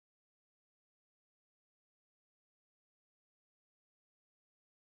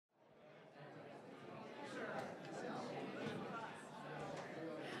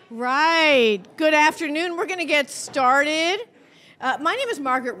Right. Good afternoon. We're going to get started. My name is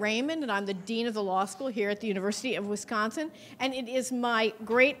Margaret Raymond, and I'm the Dean of the Law School here at the University of Wisconsin. And it is my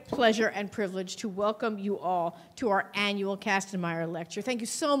great pleasure and privilege to welcome you all to our annual Kastenmeier Lecture. Thank you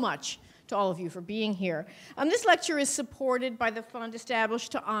so much to all of you for being here. This lecture is supported by the fund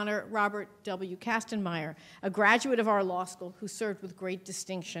established to honor Robert W. Kastenmeier, a graduate of our law school who served with great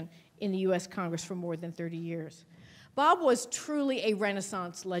distinction in the U.S. Congress for more than 30 years. Bob was truly a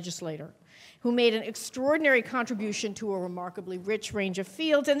Renaissance legislator who made an extraordinary contribution to a remarkably rich range of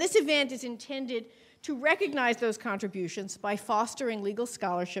fields, and this event is intended to recognize those contributions by fostering legal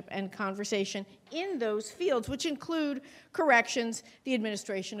scholarship and conversation in those fields, which include corrections, the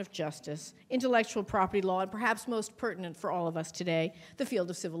administration of justice, intellectual property law, and perhaps most pertinent for all of us today, the field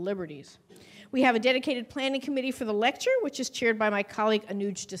of civil liberties. We have a dedicated planning committee for the lecture, which is chaired by my colleague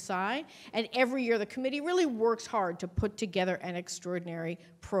Anuj Desai, and every year the committee really works hard to put together an extraordinary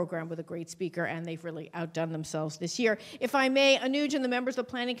program with a great speaker, and they've really outdone themselves this year. If I may, Anuj and the members of the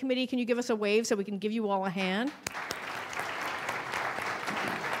planning committee, can you give us a wave so we can give you all a hand?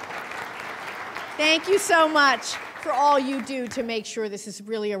 Thank you so much for all you do to make sure this is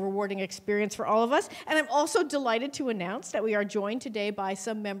really a rewarding experience for all of us. And I'm also delighted to announce that we are joined today by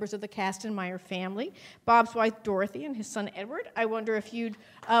some members of the Kastenmeier family, Bob's wife Dorothy and his son Edward. I wonder if you'd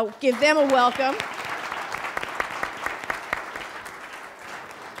give them a welcome.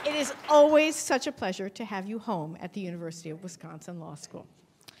 It is always such a pleasure to have you home at the University of Wisconsin Law School.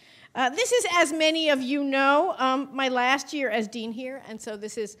 This is, as many of you know, my last year as dean here, and so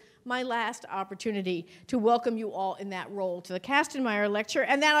this is my last opportunity to welcome you all in that role to the Kastenmeier Lecture,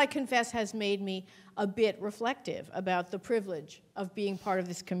 and that, I confess, has made me a bit reflective about the privilege of being part of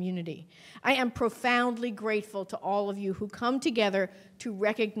this community. I am profoundly grateful to all of you who come together to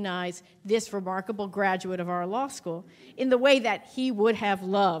recognize this remarkable graduate of our law school in the way that he would have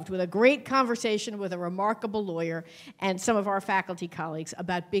loved, with a great conversation with a remarkable lawyer and some of our faculty colleagues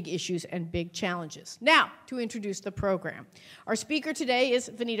about big issues and big challenges. Now, to introduce the program. Our speaker today is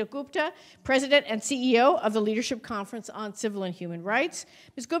Vanita Gupta, President and CEO of the Leadership Conference on Civil and Human Rights.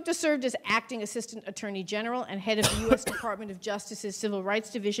 Ms. Gupta served as Acting Assistant Attorney General and head of the U.S. Department of Justice's Civil Rights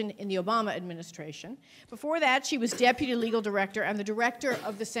Division in the Obama administration. Before that, she was Deputy Legal Director and the Director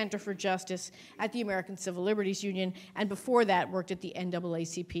of the Center for Justice at the American Civil Liberties Union, and before that worked at the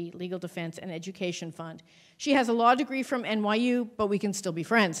NAACP Legal Defense and Education Fund. She has a law degree from NYU, but we can still be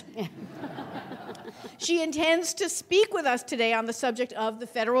friends. She intends to speak with us today on the subject of the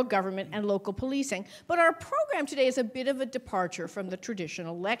federal government and local policing, but our program today is a bit of a departure from the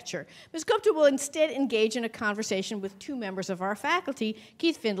traditional lecture. Ms. Gupta will instead engage in a conversation with two members of our faculty,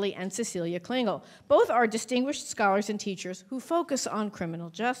 Keith Findley and Cecilia Klingel. Both are distinguished scholars and teachers who focus on criminal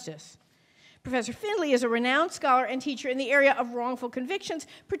justice. Professor Findley is a renowned scholar and teacher in the area of wrongful convictions.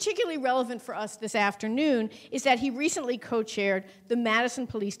 Particularly relevant for us this afternoon is that he recently co-chaired the Madison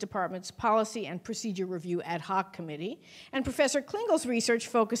Police Department's Policy and Procedure Review Ad Hoc Committee. And Professor Klingel's research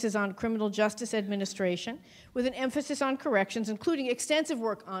focuses on criminal justice administration with an emphasis on corrections, including extensive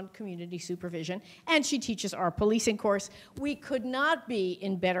work on community supervision. And she teaches our policing course. We could not be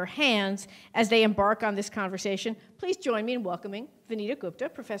in better hands as they embark on this conversation. Please join me in welcoming Vanita Gupta,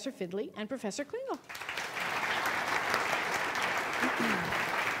 Professor Findley, and Professor Klingel.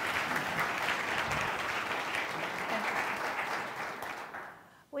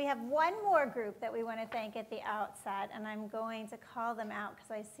 We have one more group that we want to thank at the outset, and I'm going to call them out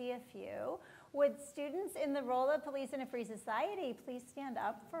because I see a few. Would students in the role of police in a free society please stand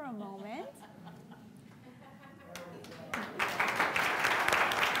up for a moment?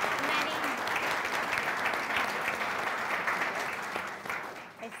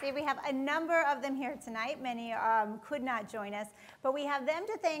 I see we have a number of them here tonight. Many could not join us, but we have them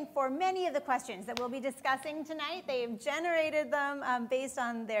to thank for many of the questions that we'll be discussing tonight. They've generated them based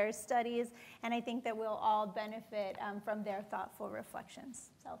on their studies, and I think that we'll all benefit from their thoughtful reflections.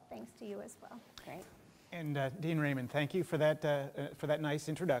 So thanks to you as well. Great. And Dean Raymond, thank you for that nice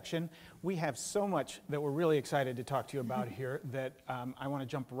introduction. We have so much that we're really excited to talk to you about here that I want to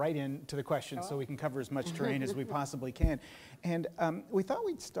jump right into the questions so we can cover as much terrain as we possibly can. And we thought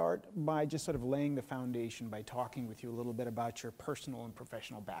we'd start by just sort of laying the foundation by talking with you a little bit about your personal and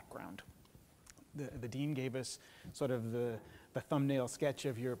professional background. The dean gave us sort of the thumbnail sketch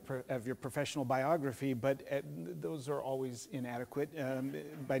of your professional biography, but those are always inadequate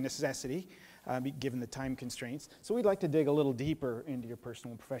by necessity, given the time constraints. So we'd like to dig a little deeper into your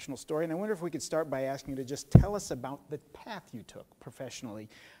personal and professional story, and I wonder if we could start by asking you to just tell us about the path you took professionally.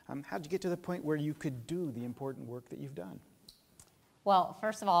 How'd you get to the point where you could do the important work that you've done? Well,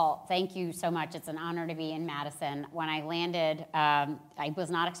 first of all, thank you so much. It's an honor to be in Madison. When I landed, I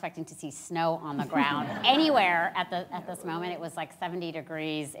was not expecting to see snow on the ground anywhere at this moment. It was like 70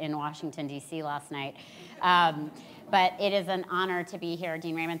 degrees in Washington, D.C. last night. But it is an honor to be here.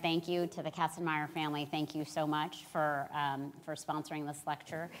 Dean Raymond, thank you. To the Kastenmeier family, thank you so much for sponsoring this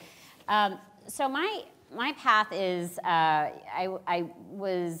lecture. So my path is, I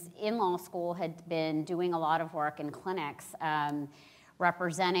was in law school, had been doing a lot of work in clinics,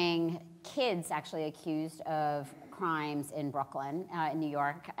 representing kids actually accused of crimes in Brooklyn, in New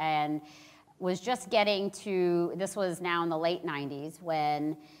York, and was just getting to, this was now in the late 90s,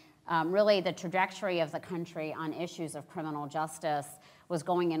 when really the trajectory of the country on issues of criminal justice was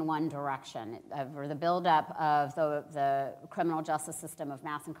going in one direction, over the buildup of the criminal justice system of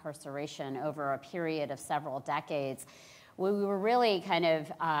mass incarceration over a period of several decades. We were really kind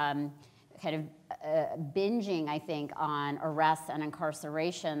of binging, I think, on arrests and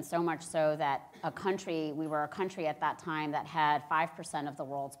incarceration, so much so that we were a country at that time that had 5% of the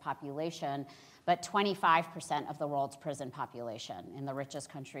world's population, but 25% of the world's prison population, in the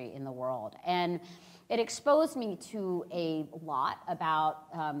richest country in the world. And it exposed me to a lot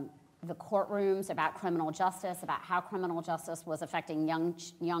about the courtrooms, about criminal justice, about how criminal justice was affecting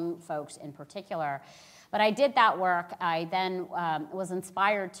young folks in particular. But I did that work. I then was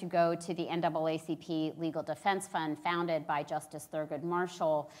inspired to go to the NAACP Legal Defense Fund, founded by Justice Thurgood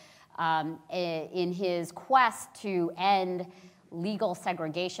Marshall, in his quest to end legal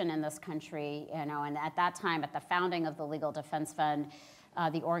segregation in this country. And at that time, at the founding of the Legal Defense Fund,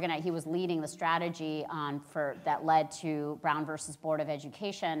 he was leading the strategy that led to Brown versus Board of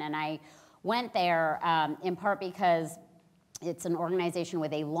Education. And I went there in part because it's an organization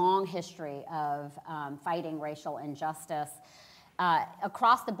with a long history of fighting racial injustice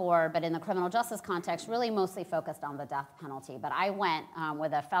across the board, but in the criminal justice context, really mostly focused on the death penalty. But I went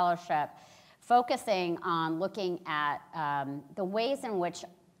with a fellowship focusing on looking at the ways in which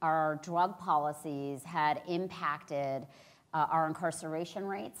our drug policies had impacted our incarceration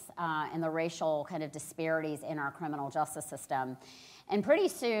rates and the racial kind of disparities in our criminal justice system. And pretty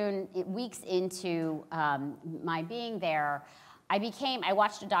soon, weeks into my being there, I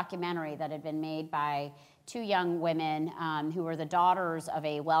watched a documentary that had been made by two young women who were the daughters of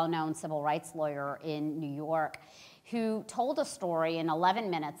a well-known civil rights lawyer in New York, who told a story in 11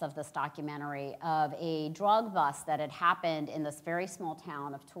 minutes of this documentary of a drug bust that had happened in this very small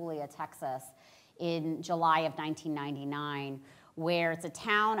town of Tulia, Texas, in July of 1999, where it's a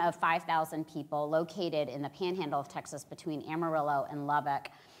town of 5,000 people located in the panhandle of Texas between Amarillo and Lubbock,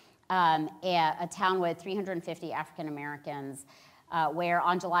 a town with 350 African Americans, where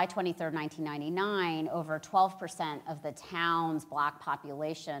on July 23rd, 1999, over 12% of the town's black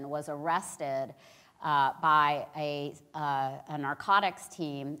population was arrested by a narcotics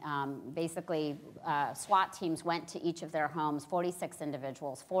team. Basically, SWAT teams went to each of their homes, 46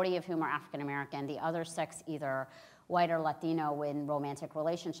 individuals, 40 of whom are African American, the other 6 either white or Latino in romantic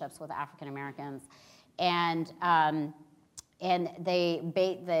relationships with African Americans. And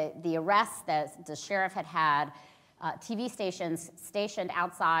the arrests that the sheriff had TV stations stationed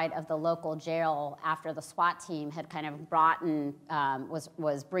outside of the local jail after the SWAT team had kind of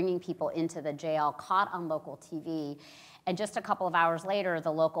was bringing people into the jail, caught on local TV. And just a couple of hours later,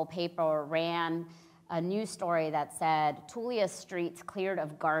 the local paper ran a news story that said, Tulia streets cleared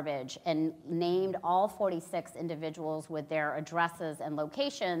of garbage, and named all 46 individuals with their addresses and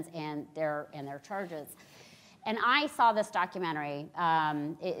locations and their charges. And I saw this documentary.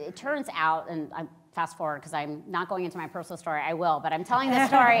 It turns out, and I fast forward because I'm not going into my personal story. I will, but I'm telling this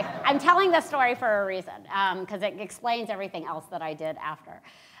story. I'm telling this story for a reason, because it explains everything else that I did after.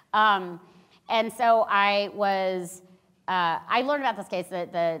 And so I learned about this case.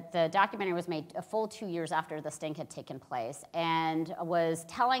 The documentary was made a full 2 years after the sting had taken place, and was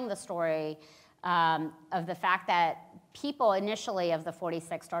telling the story of the fact that people initially of the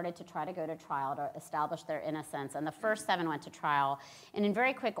 46 started to try to go to trial to establish their innocence, and the first 7 went to trial. And in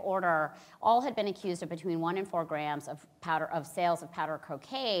very quick order, all had been accused of between 1 and 4 grams of sales of powder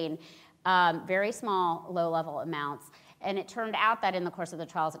cocaine, very small, low-level amounts. And it turned out that in the course of the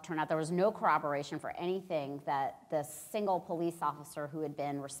trials, it turned out there was no corroboration for anything that the single police officer who had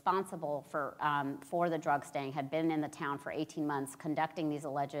been responsible for the drug sting, had been in the town for 18 months conducting these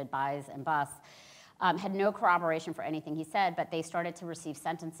alleged buys and busts, had no corroboration for anything he said, but they started to receive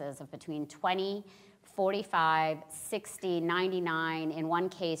sentences of between 20, 45, 60, 99, in one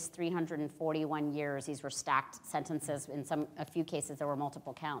case, 341 years. These were stacked sentences. In a few cases, there were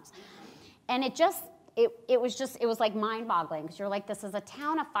multiple counts. And it was like mind-boggling, because you're like, this is a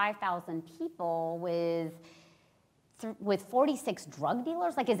town of 5,000 people with with 46 drug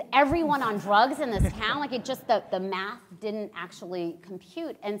dealers? Like, is everyone on drugs in this town? Like, it just, the math didn't actually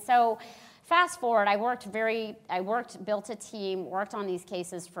compute. And so fast forward, built a team, worked on these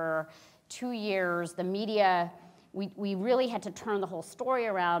cases for 2 years. The media, we really had to turn the whole story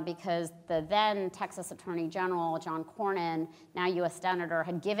around because the then Texas Attorney General, John Cornyn, now U.S. Senator,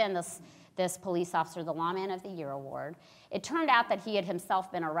 had given this police officer the Lawman of the Year award. It turned out that he had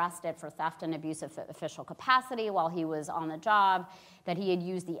himself been arrested for theft and abuse of official capacity while he was on the job, that he had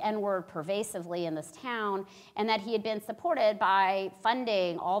used the N-word pervasively in this town, and that he had been supported by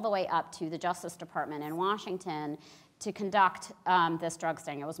funding all the way up to the Justice Department in Washington to conduct this drug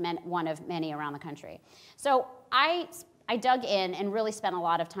sting. It was one of many around the country. So I dug in and really spent a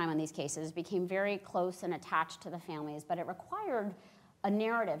lot of time on these cases, became very close and attached to the families, but it required a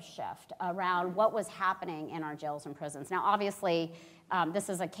narrative shift around what was happening in our jails and prisons. Now, obviously, this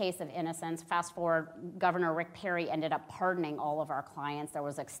is a case of innocence. Fast forward, Governor Rick Perry ended up pardoning all of our clients. There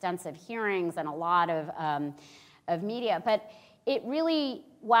was extensive hearings and a lot of media. But it really,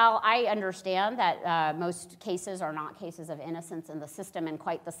 while I understand that most cases are not cases of innocence in the system in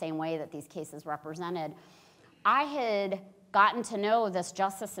quite the same way that these cases represented, I had gotten to know this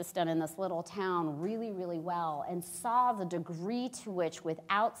justice system in this little town really, really well and saw the degree to which,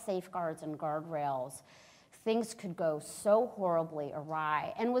 without safeguards and guardrails, things could go so horribly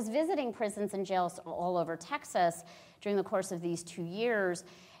awry. And was visiting prisons and jails all over Texas during the course of these 2 years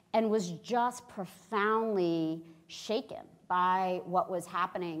and was just profoundly shaken by what was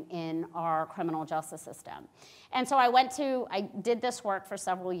happening in our criminal justice system. And so I did this work for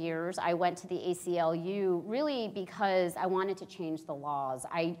several years. I went to the ACLU really because I wanted to change the laws.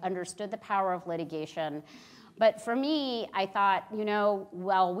 I understood the power of litigation. But for me, I thought,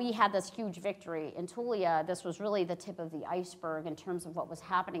 well, we had this huge victory in Tulia. This was really the tip of the iceberg in terms of what was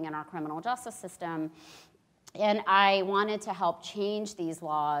happening in our criminal justice system. And I wanted to help change these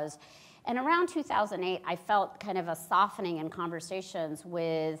laws. And around 2008, I felt kind of a softening in conversations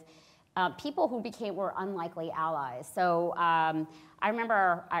with people who were unlikely allies. So I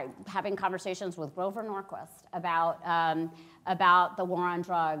remember having conversations with Grover Norquist about the war on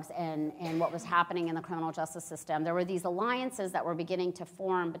drugs and what was happening in the criminal justice system. There were these alliances that were beginning to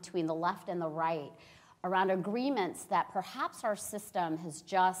form between the left and the right around agreements that perhaps our system has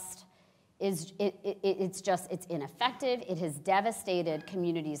just it's ineffective. It has devastated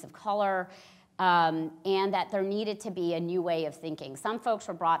communities of color, and that there needed to be a new way of thinking. Some folks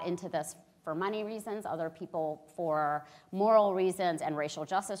were brought into this for money reasons, other people for moral reasons and racial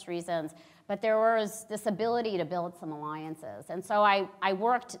justice reasons, but there was this ability to build some alliances. And so I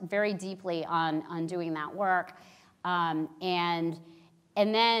worked very deeply on doing that work, and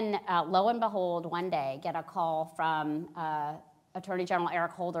then lo and behold, one day, get a call from Attorney General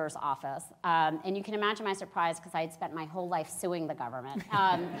Eric Holder's office. And you can imagine my surprise, because I had spent my whole life suing the government,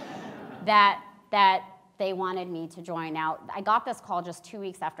 that they wanted me to join. Now, I got this call just 2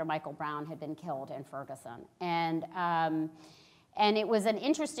 weeks after Michael Brown had been killed in Ferguson. And it was an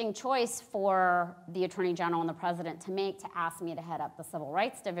interesting choice for the Attorney General and the President to make, to ask me to head up the Civil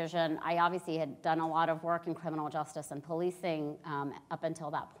Rights Division. I obviously had done a lot of work in criminal justice and policing up until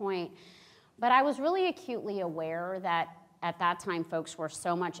that point. But I was really acutely aware that at that time, folks were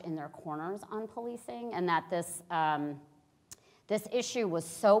so much in their corners on policing, and that this issue was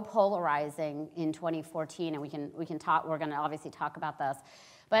so polarizing in 2014. And we're going to obviously talk about this.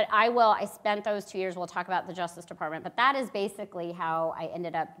 But I spent those 2 years, we'll talk about the Justice Department, but that is basically how I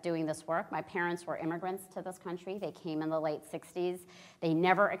ended up doing this work. My parents were immigrants to this country. They came in the late 60s. They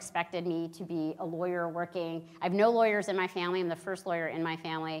never expected me to be a lawyer working. I have no lawyers in my family. I'm the first lawyer in my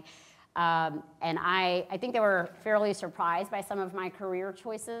family. And I think they were fairly surprised by some of my career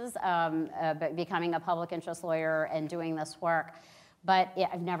choices, becoming a public interest lawyer and doing this work. But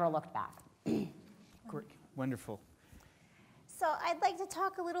I've never looked back. Great. Wonderful. So I'd like to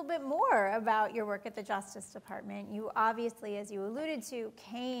talk a little bit more about your work at the Justice Department. You obviously, as you alluded to,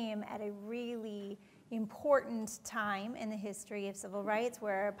 came at a really important time in the history of civil rights,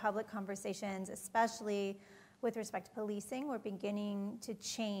 where public conversations, especially with respect to policing, were beginning to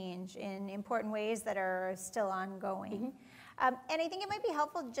change in important ways that are still ongoing. And I think it might be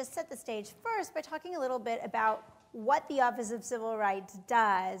helpful to just set the stage first by talking a little bit about what the Office of Civil Rights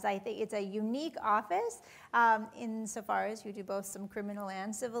does. I think it's a unique office insofar as you do both some criminal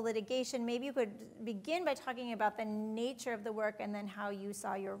and civil litigation. Maybe you could begin by talking about the nature of the work and then how you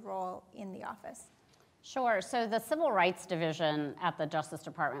saw your role in the office. Sure. So the Civil Rights Division at the Justice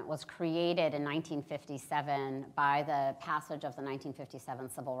Department was created in 1957 by the passage of the 1957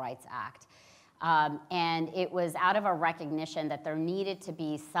 Civil Rights Act. And it was out of a recognition that there needed to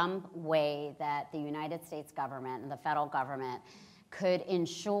be some way that the United States government and the federal government could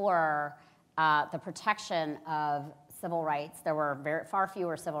ensure the protection of civil rights. There were far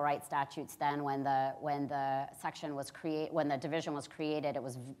fewer civil rights statutes then when the section was when the division was created. It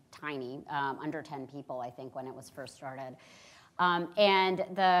was tiny, under 10 people, I think, when it was first started. And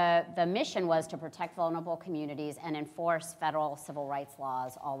the mission was to protect vulnerable communities and enforce federal civil rights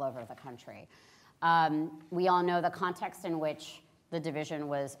laws all over the country. We all know the context in which the division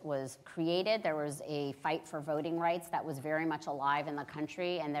was created. There was a fight for voting rights that was very much alive in the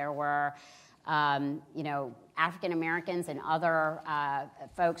country, and there were African Americans and other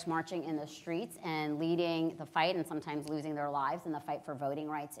folks marching in the streets and leading the fight and sometimes losing their lives in the fight for voting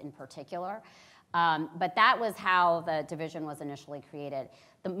rights in particular. But that was how the division was initially created.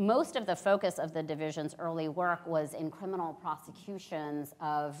 Most of the focus of the division's early work was in criminal prosecutions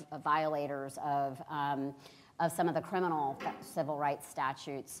of violators of some of the criminal civil rights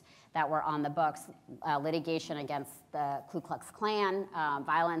statutes that were on the books, litigation against the Ku Klux Klan,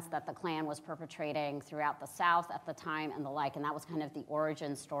 violence that the Klan was perpetrating throughout the South at the time and the like, and that was kind of the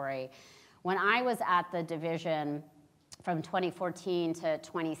origin story. When I was at the division from 2014 to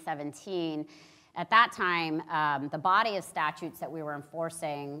 2017, at that time, the body of statutes that we were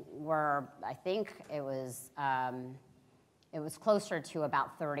enforcing were, I think it was closer to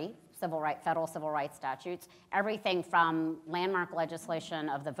about 30 federal civil rights statutes, everything from landmark legislation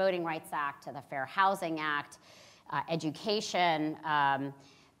of the Voting Rights Act to the Fair Housing Act, education,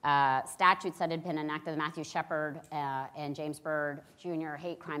 statutes that had been enacted, the Matthew Shepard and James Byrd Jr.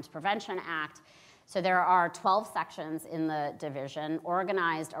 Hate Crimes Prevention Act. So there are 12 sections in the division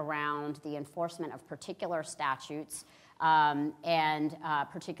organized around the enforcement of particular statutes and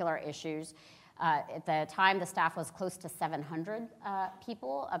particular issues. At the time, the staff was close to 700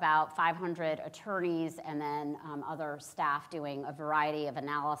 people, about 500 attorneys, and then other staff doing a variety of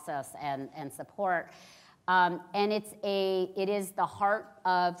analysis and support. And it is the heart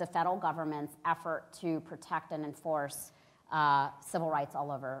of the federal government's effort to protect and enforce civil rights all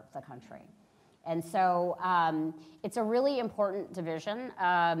over the country. And so it's a really important division,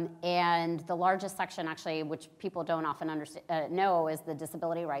 and the largest section, actually, which people don't often know, is the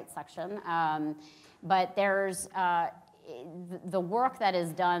disability rights section. But there's the work that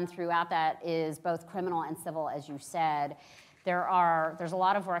is done throughout that is both criminal and civil, as you said. There's a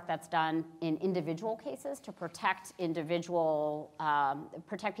lot of work that's done in individual cases to protect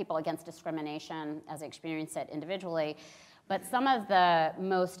protect people against discrimination as they experience it individually. But some of the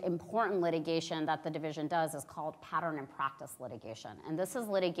most important litigation that the division does is called pattern and practice litigation. And this is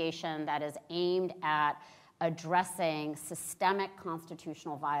litigation that is aimed at addressing systemic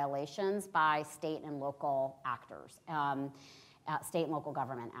constitutional violations by state and local actors, state and local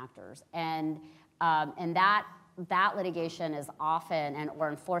government actors. And that litigation is often, or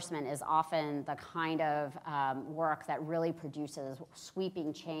enforcement is often, the kind of work that really produces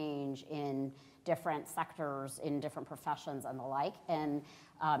sweeping change in different sectors, in different professions and the like. And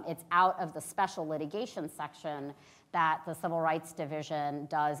it's out of the special litigation section that the Civil Rights Division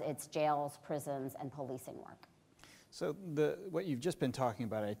does its jails, prisons, and policing work. So what you've just been talking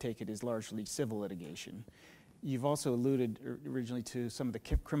about, I take it, is largely civil litigation. You've also alluded originally to some of the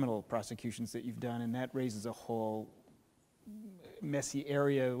criminal prosecutions that you've done, and that raises a whole messy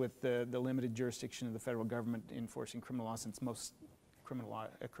area with the limited jurisdiction of the federal government enforcing criminal law, since most criminal law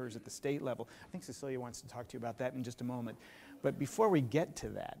occurs at the state level. I think Cecilia wants to talk to you about that in just a moment. But before we get to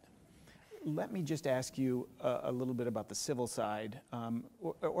that, let me just ask you a little bit about the civil side,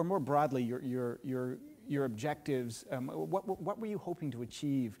 or more broadly, your objectives. What were you hoping to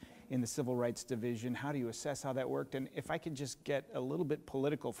achieve in the Civil Rights Division? How do you assess how that worked? And if I could just get a little bit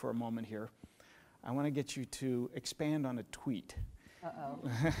political for a moment here, I want to get you to expand on a tweet. Uh-oh.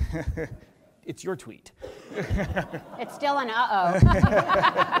 It's your tweet. It's still an uh-oh.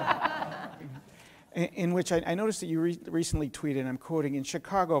 In which I noticed that you recently tweeted, and I'm quoting, "In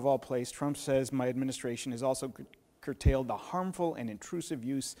Chicago, of all places, Trump says my administration has also curtailed the harmful and intrusive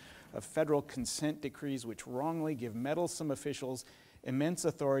use of federal consent decrees which wrongly give meddlesome officials immense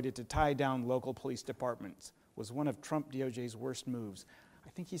authority to tie down local police departments. Was one of Trump DOJ's worst moves." I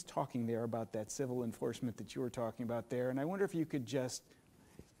think he's talking there about that civil enforcement that you were talking about there, and I wonder if you could just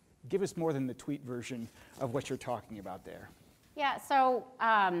give us more than the tweet version of what you're talking about there. Yeah, so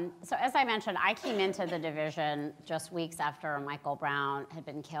as I mentioned, I came into the division just weeks after Michael Brown had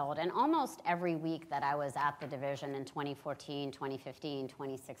been killed, and almost every week that I was at the division in 2014, 2015,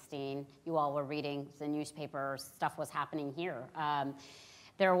 2016, you all were reading the newspaper, stuff was happening here.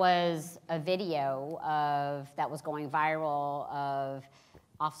 There was a video that was going viral of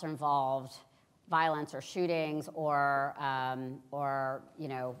officer-involved violence or shootings or you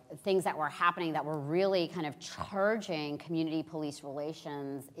know, things that were happening that were really kind of charging community police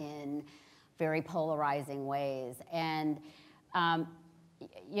relations in very polarizing ways. And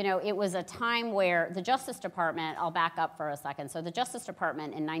you know, it was a time where the Justice Department, I'll back up for a second. So the Justice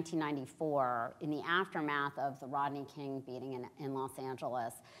Department in 1994, in the aftermath of the Rodney King beating in Los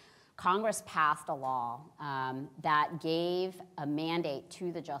Angeles, Congress passed a law that gave a mandate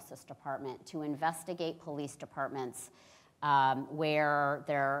to the Justice Department to investigate police departments where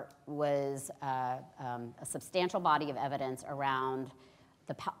there was a substantial body of evidence around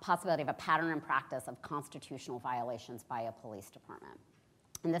the possibility of a pattern and practice of constitutional violations by a police department.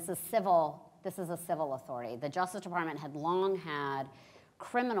 And this is a civil authority. The Justice Department had long had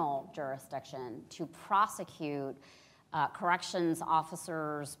criminal jurisdiction to prosecute corrections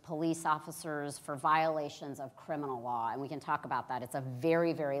officers, police officers for violations of criminal law, and we can talk about that. It's a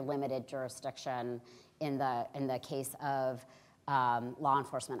very, very limited jurisdiction in the case of law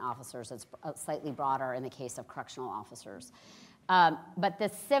enforcement officers. It's slightly broader in the case of correctional officers. But the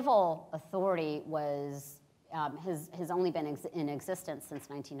civil authority has only been in existence since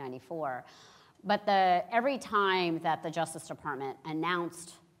 1994. But every time that the Justice Department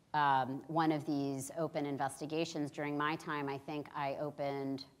announced one of these open investigations during my time, I think I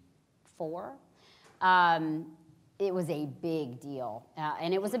opened 4. It was a big deal.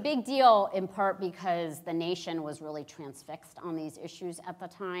 And it was a big deal in part because the nation was really transfixed on these issues at the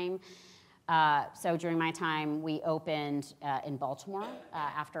time. So during my time, we opened in Baltimore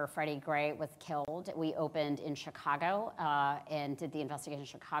after Freddie Gray was killed. We opened in Chicago and did the investigation in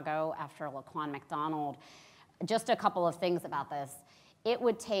Chicago after Laquan McDonald. Just a couple of things about this. It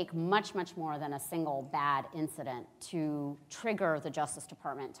would take much, much more than a single bad incident to trigger the Justice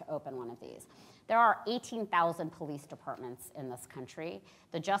Department to open one of these. There are 18,000 police departments in this country.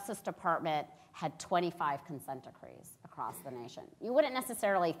 The Justice Department had 25 consent decrees across the nation. You wouldn't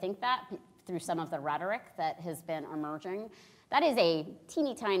necessarily think that through some of the rhetoric that has been emerging. That is a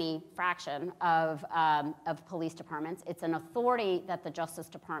teeny tiny fraction of police departments. It's an authority that the Justice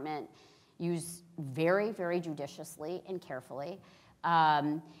Department used very, very judiciously and carefully.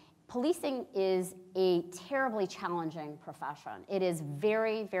 Policing is a terribly challenging profession. It is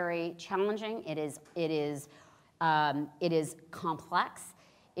very, very challenging. It is complex.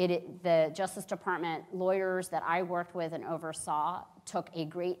 The Justice Department lawyers that I worked with and oversaw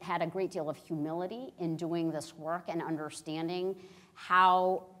had a great deal of humility in doing this work and understanding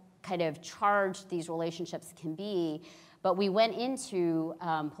how kind of charged these relationships can be. But we went into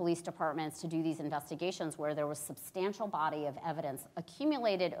police departments to do these investigations where there was substantial body of evidence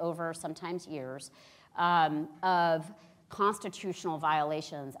accumulated over sometimes years of constitutional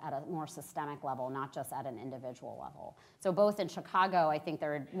violations at a more systemic level, not just at an individual level. So both in Chicago, I think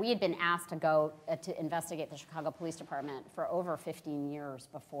we had been asked to go to investigate the Chicago Police Department for over 15 years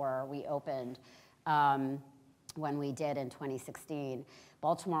before we opened when we did in 2016.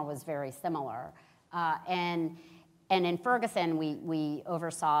 Baltimore was very similar. And in Ferguson, we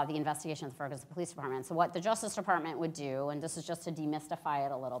oversaw the investigation of the Ferguson Police Department. So what the Justice Department would do, and this is just to demystify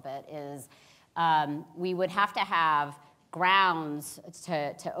it a little bit, is we would have to have grounds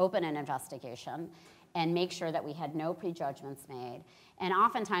to open an investigation and make sure that we had no prejudgments made. And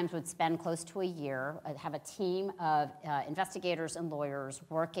oftentimes would spend close to a year, have a team of investigators and lawyers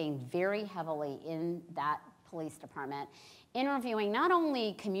working very heavily in that police department, interviewing not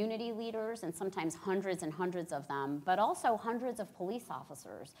only community leaders, and sometimes hundreds and hundreds of them, but also hundreds of police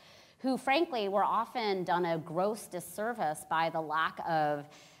officers who, frankly, were often done a gross disservice by the lack of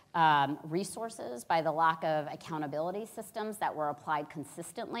resources, by the lack of accountability systems that were applied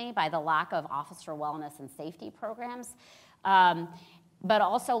consistently, by the lack of officer wellness and safety programs, but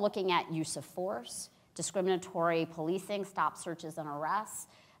also looking at use of force, discriminatory policing, stop searches and arrests,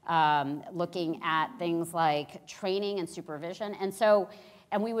 looking at things like training and supervision.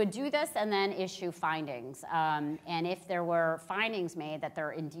 And we would do this and then issue findings. And if there were findings made that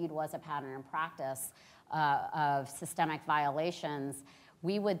there indeed was a pattern and practice of systemic violations,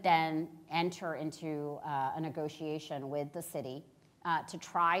 we would then enter into a negotiation with the city to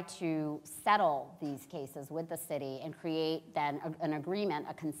try to settle these cases with the city and create then an agreement,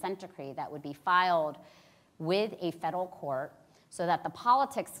 a consent decree that would be filed with a federal court, so that the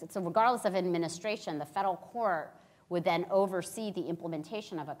politics, so regardless of administration, the federal court would then oversee the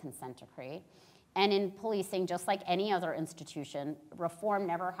implementation of a consent decree. And in policing, just like any other institution, reform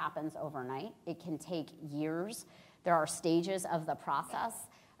never happens overnight. It can take years. There are stages of the process.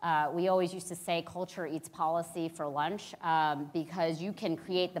 We always used to say culture eats policy for lunch because you can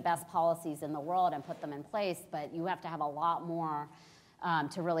create the best policies in the world and put them in place, but you have to have a lot more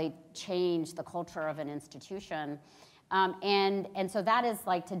to really change the culture of an institution. And so that is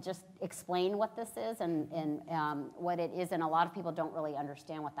like to just explain what this is and what it is, and a lot of people don't really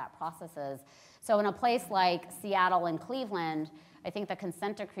understand what that process is. So in a place like Seattle and Cleveland, I think the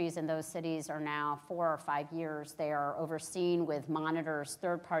consent decrees in those cities are now 4 or 5 years. They are overseen with monitors,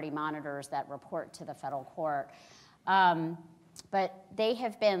 third-party monitors that report to the federal court. But they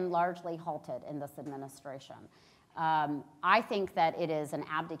have been largely halted in this administration. I think that it is an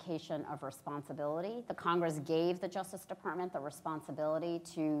abdication of responsibility. The Congress gave the Justice Department the responsibility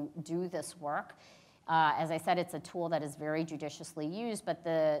to do this work. As I said, it's a tool that is very judiciously used, but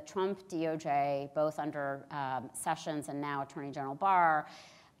the Trump DOJ, both under Sessions and now Attorney General Barr,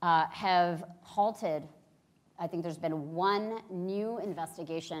 have halted. I think there's been one new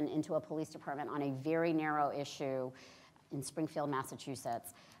investigation into a police department on a very narrow issue in Springfield,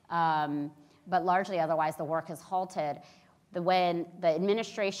 Massachusetts. But largely otherwise, the work has halted. When the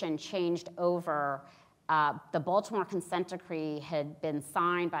administration changed over, the Baltimore consent decree had been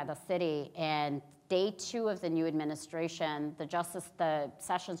signed by the city, and day 2 of the new administration, the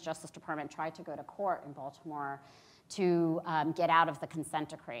Sessions Justice Department tried to go to court in Baltimore to get out of the consent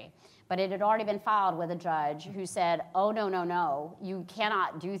decree. But it had already been filed with a judge who said, oh, no, no, no, you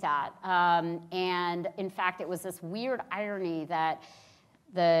cannot do that. And in fact, it was this weird irony that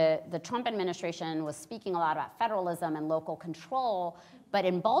the Trump administration was speaking a lot about federalism and local control, but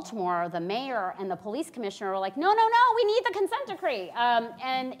in Baltimore, the mayor and the police commissioner were like, no, no, no, we need the consent decree.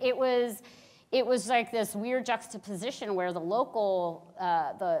 And it was like this weird juxtaposition where the local,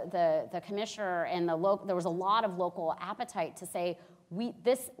 the commissioner and there was a lot of local appetite to say, we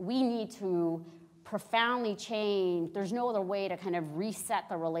need to profoundly change. There's no other way to kind of reset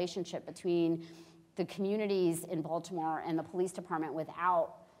the relationship between the communities in Baltimore and the police department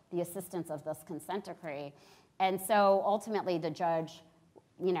without the assistance of this consent decree. And so ultimately the judge,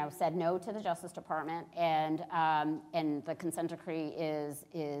 said no to the Justice Department, and the consent decree is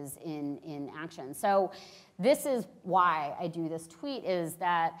in action. So this is why I do this tweet, is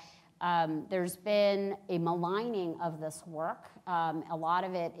that there's been a maligning of this work. A lot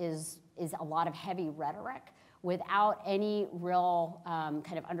of it is a lot of heavy rhetoric without any real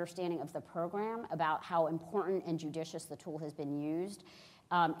kind of understanding of the program about how important and judicious the tool has been used.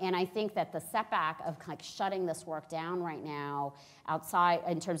 And I think that the setback of like shutting this work down right now outside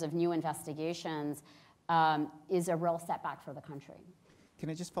in terms of new investigations is a real setback for the country. Can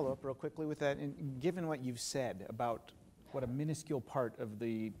I just follow up real quickly with that? And given what you've said about what a minuscule part of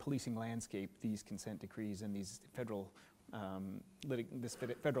the policing landscape these consent decrees and these federal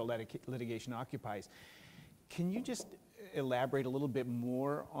litigation occupies, can you just elaborate a little bit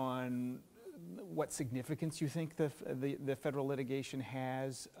more on what significance you think the federal litigation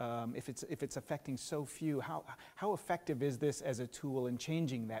has? If it's affecting so few, how effective is this as a tool in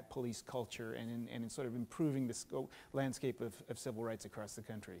changing that police culture and in sort of improving the landscape of civil rights across the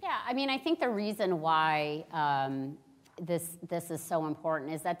country? Yeah, I mean, I think the reason why this is so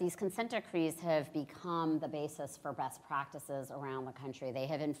important is that these consent decrees have become the basis for best practices around the country. They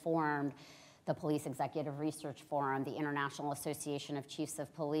have informed the Police Executive Research Forum, the International Association of Chiefs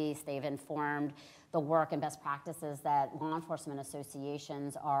of Police. They've informed the work and best practices that law enforcement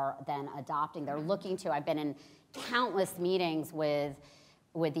associations are then adopting. They're looking to, I've been in countless meetings with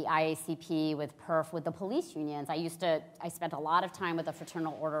the IACP, with PERF, with the police unions. I spent a lot of time with the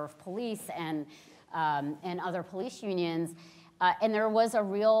Fraternal Order of Police and other police unions. And there was a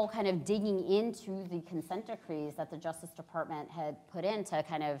real kind of digging into the consent decrees that the Justice Department had put in to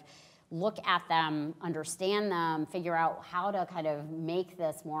kind of look at them, understand them, figure out how to kind of make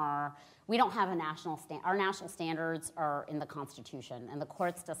this more. We don't have a national our national standards are in the Constitution, and the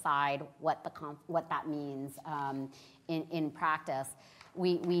courts decide what that means in practice.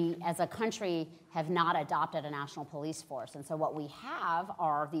 We, as a country, have not adopted a national police force. And so what we have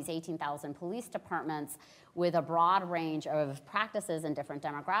are these 18,000 police departments with a broad range of practices and different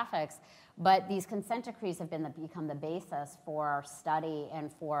demographics. But these consent decrees have become the basis for study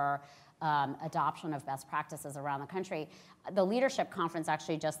and for adoption of best practices around the country. The leadership conference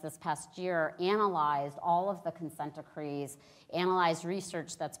actually just this past year analyzed all of the consent decrees, analyzed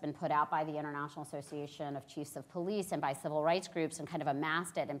research that's been put out by the International Association of Chiefs of Police and by civil rights groups, and kind of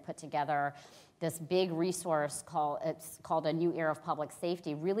amassed it and put together this big resource called A New Era of Public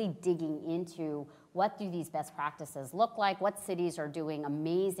Safety, really digging into what do these best practices look like, what cities are doing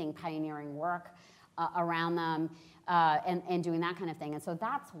amazing pioneering work around them, and doing that kind of thing. And so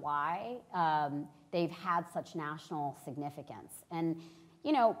that's why they've had such national significance. And,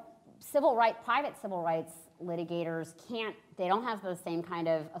 private civil rights litigators they don't have the same kind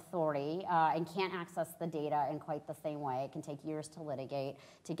of authority and can't access the data in quite the same way. It can take years to litigate,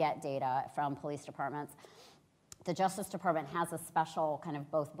 to get data from police departments. The Justice Department has a special kind of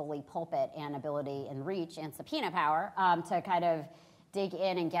both bully pulpit and ability and reach and subpoena power to kind of dig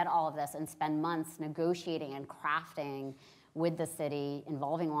in and get all of this and spend months negotiating and crafting with the city,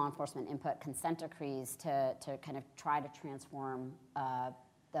 involving law enforcement input, consent decrees to kind of try to transform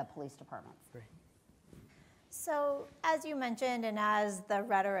the police departments. Great. So as you mentioned, and as the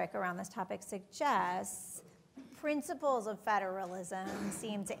rhetoric around this topic suggests, principles of federalism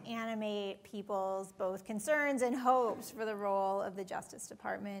seem to animate people's both concerns and hopes for the role of the Justice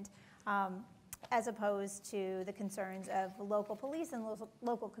Department, as opposed to the concerns of local police and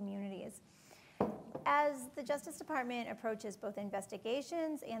local communities. As the Justice Department approaches both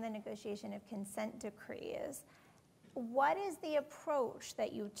investigations and the negotiation of consent decrees, what is the approach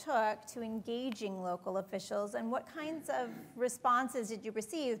that you took to engaging local officials, and what kinds of responses did you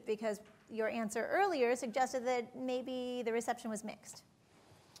receive? Because your answer earlier suggested that maybe the reception was mixed.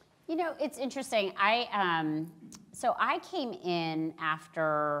 You know, it's interesting. So I came in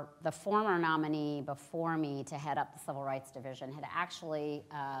after the former nominee before me to head up the Civil Rights Division had actually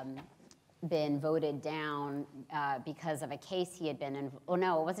been voted down because of a case he had been in. Oh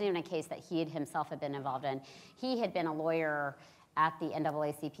no, it wasn't even a case that he himself had been involved in. He had been a lawyer at the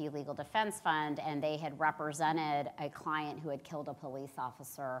NAACP Legal Defense Fund, and they had represented a client who had killed a police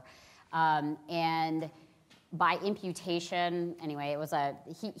officer. And by imputation, anyway, it was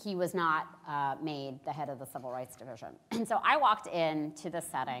he was not made the head of the Civil Rights Division. And so I walked into the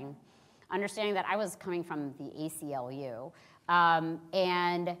setting, understanding that I was coming from the ACLU,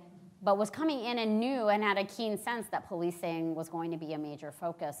 but was coming in and knew and had a keen sense that policing was going to be a major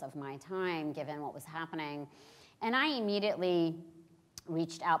focus of my time, given what was happening. And I immediately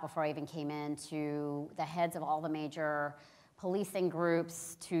reached out before I even came in to the heads of all the major policing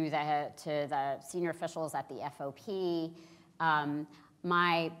groups, to the senior officials at the FOP.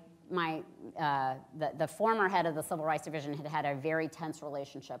 The former head of the Civil Rights Division had had a very tense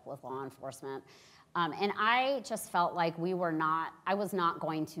relationship with law enforcement. And I just felt like I was not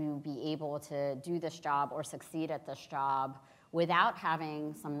going to be able to do this job or succeed at this job without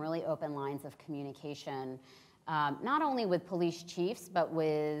having some really open lines of communication, not only with police chiefs, but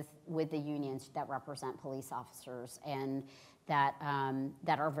with the unions that represent police officers and that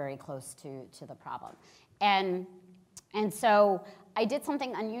are very close to the problem. And so I did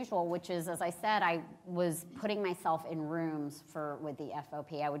something unusual, which is, as I said, I was putting myself in rooms with the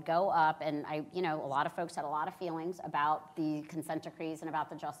FOP. I would go up, and a lot of folks had a lot of feelings about the consent decrees and about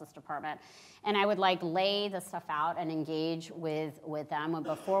the Justice Department, and I would lay the stuff out and engage with them. And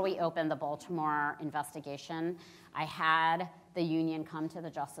before we opened the Baltimore investigation, I had the union come to the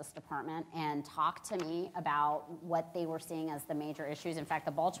Justice Department and talk to me about what they were seeing as the major issues. In fact,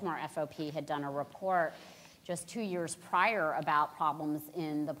 the Baltimore FOP had done a report just 2 years prior about problems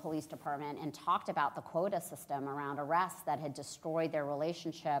in the police department and talked about the quota system around arrests that had destroyed their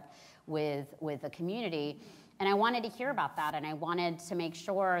relationship with the community. And I wanted to hear about that, and I wanted to make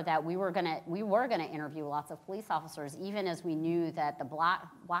sure that we were gonna interview lots of police officers, even as we knew that the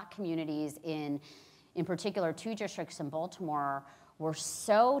black communities in particular 2 districts in Baltimore were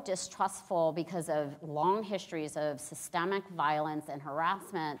so distrustful because of long histories of systemic violence and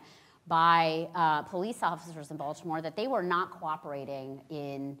harassment by police officers in Baltimore that they were not cooperating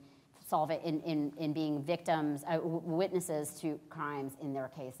in being victims, witnesses to crimes in their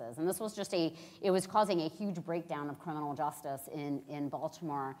cases. And this was it was causing a huge breakdown of criminal justice in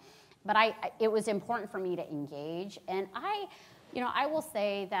Baltimore. But it was important for me to engage. And I will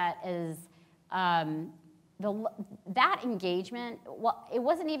say that as that engagement, well, it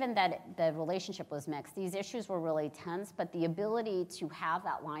wasn't even that the relationship was mixed. These issues were really tense, but the ability to have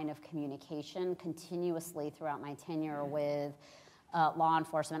that line of communication continuously throughout my tenure with law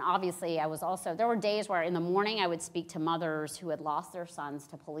enforcement. Obviously, there were days where in the morning I would speak to mothers who had lost their sons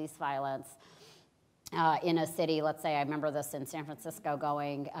to police violence in a city. Let's say, I remember this in San Francisco,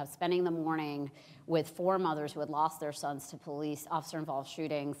 spending the morning with 4 mothers who had lost their sons to police officer-involved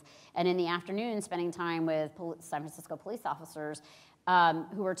shootings, and in the afternoon spending time with San Francisco police officers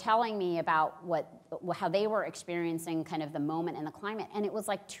who were telling me about how they were experiencing kind of the moment and the climate, and it was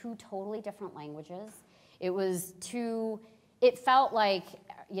like 2 totally different languages. It felt like,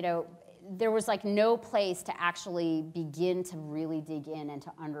 there was like no place to actually begin to really dig in and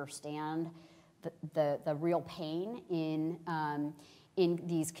to understand the real pain in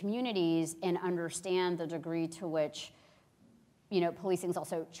these communities and understand the degree to which policing is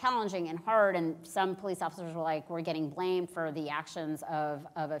also challenging and hard, and some police officers were like, we're getting blamed for the actions of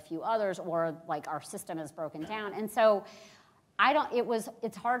a few others, or like our system is broken down. And so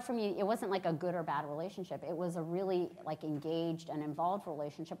it's hard for me, it wasn't like a good or bad relationship. It was a really like engaged and involved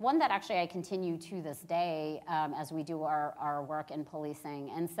relationship, one that actually I continue to this day as we do our work in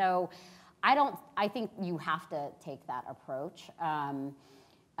policing. And so I think you have to take that approach.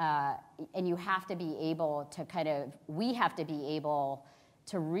 And you have to be able to we have to be able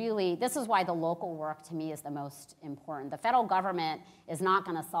to really, this is why the local work to me is the most important. The federal government is not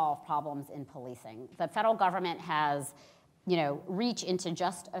going to solve problems in policing. The federal government has, reach into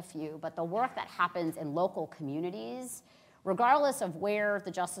just a few, but the work that happens in local communities, regardless of where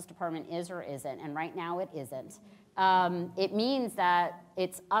the Justice Department is or isn't, and right now it isn't, it means that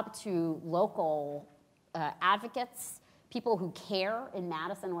it's up to local advocates, people who care in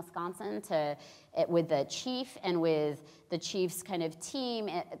Madison, Wisconsin, with the chief and with the chief's kind of team,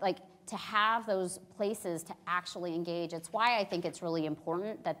 to have those places to actually engage. It's why I think it's really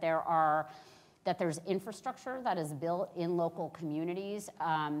important that there's infrastructure that is built in local communities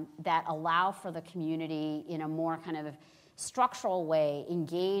that allow for the community in a more kind of structural way,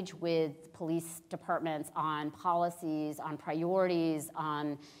 engage with police departments on policies, on priorities,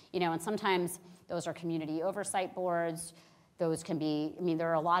 on, and sometimes those are community oversight boards. Those can be, there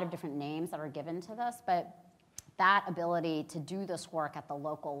are a lot of different names that are given to this, but that ability to do this work at the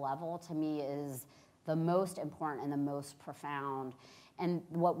local level, to me, is the most important and the most profound. And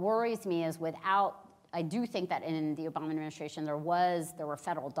what worries me is I do think that in the Obama administration there were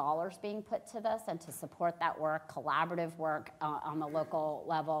federal dollars being put to this and to support that work, collaborative work on the local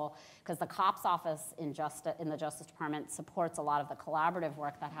level, because the COPS office in the Justice Department supports a lot of the collaborative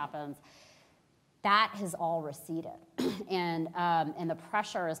work that happens. That has all receded, and the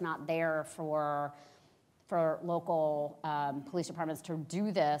pressure is not there for local police departments to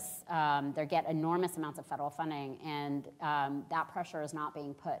do this. They get enormous amounts of federal funding, and that pressure is not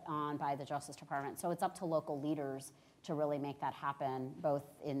being put on by the Justice Department. So it's up to local leaders to really make that happen, both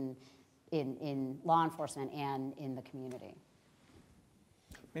in law enforcement and in the community.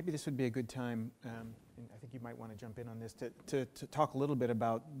 Maybe this would be a good time, and I think you might want to jump in on this, to talk a little bit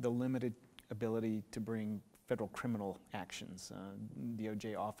about the limited ability to bring federal criminal actions.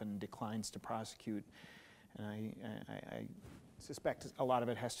 DOJ often declines to prosecute. And I suspect a lot of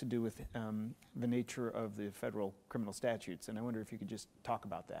it has to do with the nature of the federal criminal statutes, and I wonder if you could just talk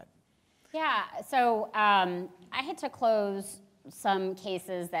about that. Yeah, so I had to close some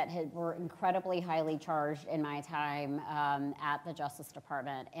cases that were incredibly highly charged in my time at the Justice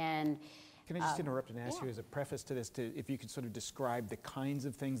Department. And can I just interrupt and ask you as a preface to this, if you could sort of describe the kinds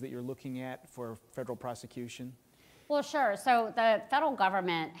of things that you're looking at for federal prosecution? Well, sure. So the federal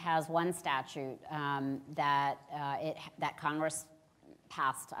government has one statute that Congress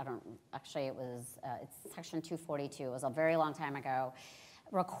passed. It's Section 242. It was a very long time ago,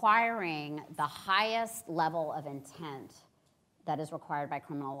 requiring the highest level of intent that is required by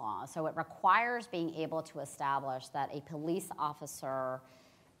criminal law. So it requires being able to establish that a police officer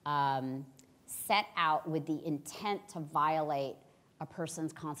set out with the intent to violate a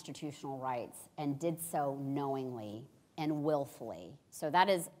person's constitutional rights and did so knowingly and willfully. So that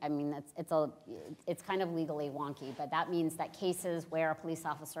is, it's kind of legally wonky, but that means that cases where a police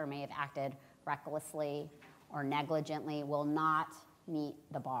officer may have acted recklessly or negligently will not meet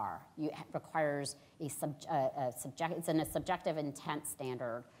the bar. It requires it's in a subjective intent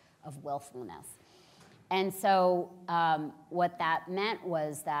standard of willfulness. And so what that meant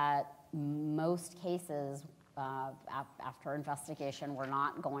was that most cases after investigation were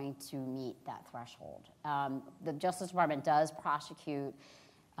not going to meet that threshold. The Justice Department does prosecute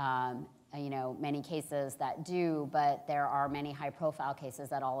many cases that do, but there are many high-profile cases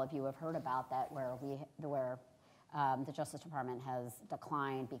that all of you have heard about where the Justice Department has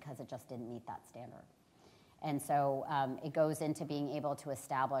declined because it just didn't meet that standard. And so it goes into being able to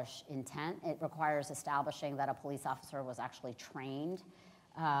establish intent. It requires establishing that a police officer was actually trained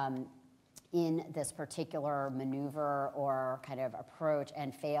in this particular maneuver or kind of approach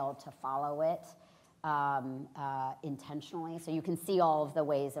and failed to follow it intentionally. So you can see all of the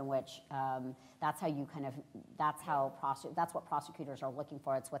ways in which that's what prosecutors are looking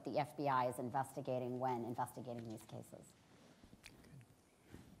for. It's what the FBI is investigating when investigating these cases.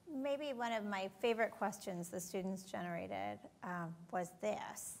 Maybe one of my favorite questions the students generated was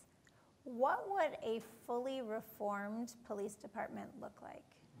this. What would a fully reformed police department look like?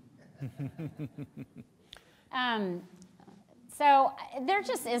 So there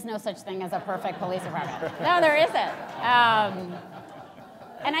just is no such thing as a perfect police department. No, there isn't.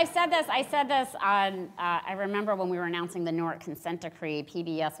 And I said this on, I remember when we were announcing the Newark consent decree,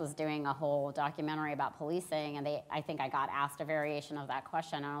 PBS was doing a whole documentary about policing, and I think I got asked a variation of that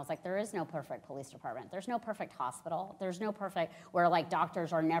question, and I was like, there is no perfect police department. There's no perfect hospital. There's no perfect, where like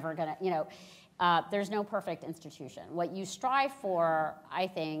doctors are never gonna, there's no perfect institution. What you strive for, I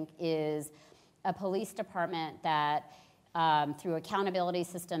think, is a police department that through accountability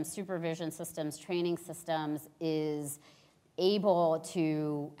systems, supervision systems, training systems is able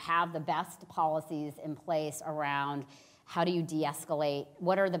to have the best policies in place around how do you de-escalate,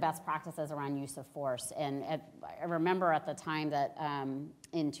 what are the best practices around use of force. And I remember at the time that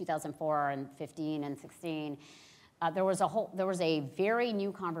in 2004 and 15 and 16, there was a very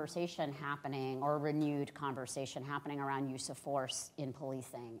new conversation happening, or renewed conversation happening around use of force in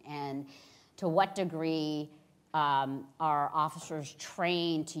policing, and to what degree are officers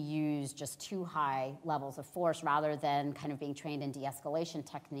trained to use just too high levels of force rather than kind of being trained in de-escalation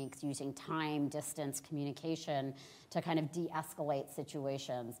techniques, using time, distance, communication to kind of de-escalate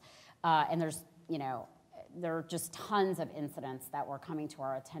situations. And there are just tons of incidents that were coming to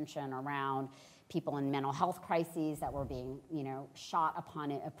our attention around people in mental health crises that were being, shot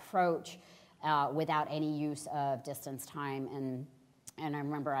upon an approach without any use of distance, time, and I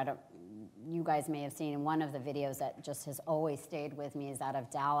remember you guys may have seen in one of the videos that just has always stayed with me is out of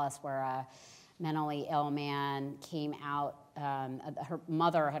Dallas, where a mentally ill man came out. Her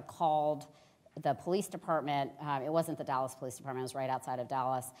mother had called the police department. It wasn't the Dallas Police Department, it was right outside of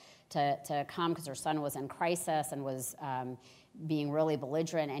Dallas, to come because her son was in crisis and was being really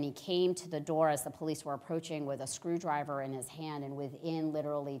belligerent. And he came to the door as the police were approaching with a screwdriver in his hand, and within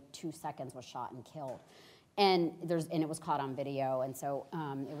literally 2 seconds was shot and killed. And it was caught on video, and so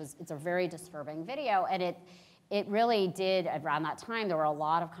it's a very disturbing video, and it really did, around that time, there were a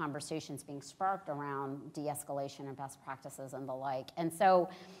lot of conversations being sparked around de-escalation and best practices and the like. And so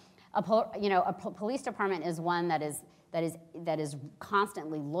a police department is one that is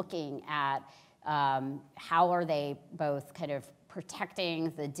constantly looking at how are they both kind of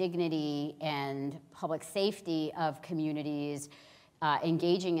protecting the dignity and public safety of communities,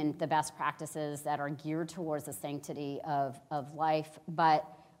 engaging in the best practices that are geared towards the sanctity of life, but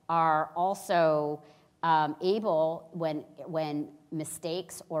are also able, when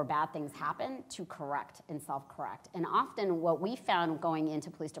mistakes or bad things happen, to correct and self-correct. And often what we found going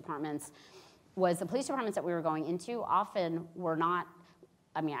into police departments was the police departments that we were going into often were not,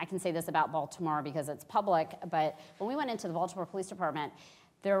 I can say this about Baltimore because it's public, but when we went into the Baltimore Police Department,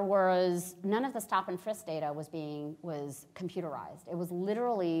 there was none of the stop and frisk data was computerized. It was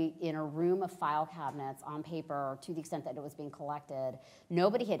literally in a room of file cabinets on paper to the extent that it was being collected.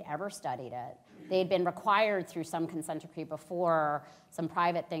 Nobody had ever studied it. They had been required through some consent decree before, some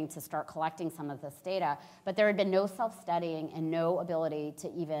private thing, to start collecting some of this data, but there had been no self-studying and no ability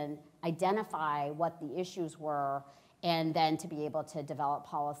to even identify what the issues were and then to be able to develop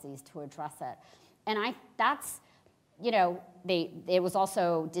policies to address it. And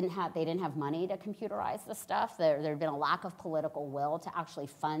they didn't have money to computerize the stuff. There had been a lack of political will to actually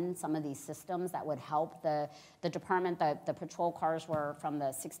fund some of these systems that would help the department. The patrol cars were from the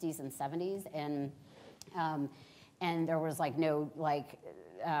 60s and 70s, and there was no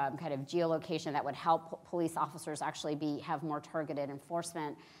kind of geolocation that would help police officers actually have more targeted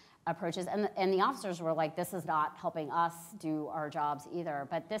enforcement approaches. And the officers were like, this is not helping us do our jobs either.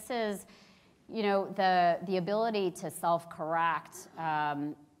 But this is, the ability to self-correct,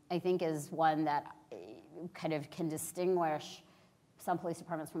 I think, is one that kind of can distinguish some police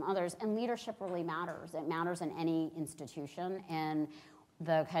departments from others. And leadership really matters. It matters in any institution. And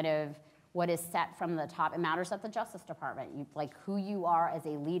the kind of what is set from the top, it matters at the Justice Department. Who you are as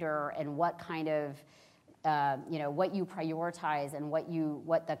a leader and what kind of, what you prioritize and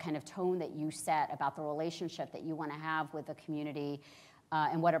what the kind of tone that you set about the relationship that you want to have with the community.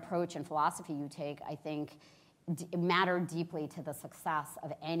 And what approach and philosophy you take, I think, matter deeply to the success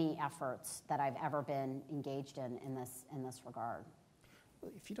of any efforts that I've ever been engaged in this regard.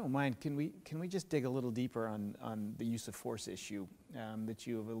 If you don't mind, can we just dig a little deeper on the use of force issue that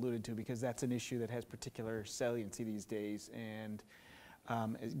you have alluded to, because that's an issue that has particular saliency these days, and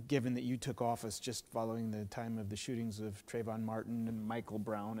given that you took office just following the time of the shootings of Trayvon Martin and Michael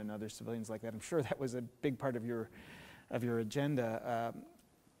Brown and other civilians like that, I'm sure that was a big part of your agenda.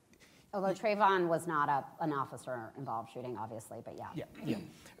 Although Trayvon was not an officer-involved shooting, obviously, but yeah. Yeah.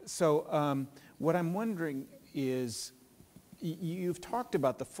 So what I'm wondering is, you've talked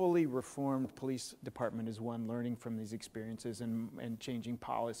about the fully reformed police department as one, learning from these experiences and changing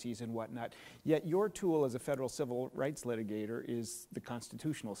policies and whatnot. Yet your tool as a federal civil rights litigator is the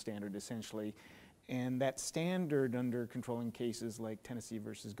constitutional standard, essentially. And that standard under controlling cases like Tennessee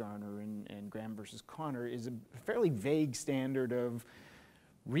versus Garner and Graham versus Connor is a fairly vague standard of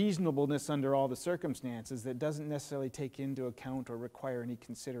reasonableness under all the circumstances that doesn't necessarily take into account or require any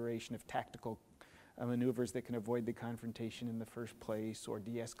consideration of tactical maneuvers that can avoid the confrontation in the first place, or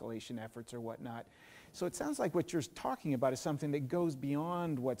de-escalation efforts or whatnot. So it sounds like what you're talking about is something that goes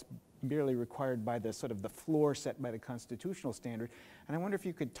beyond what's merely required by the sort of the floor set by the constitutional standard. And I wonder if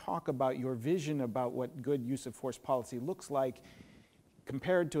you could talk about your vision about what good use of force policy looks like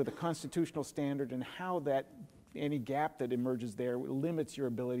compared to the constitutional standard, and how that any gap that emerges there limits your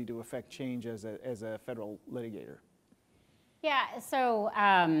ability to affect change as a federal litigator. Yeah, so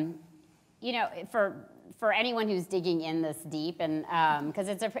you know, for anyone who's digging in this deep, and because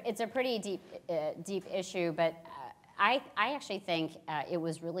it's a pretty deep issue, but I actually think it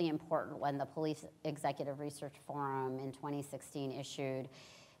was really important when the Police Executive Research Forum in 2016 issued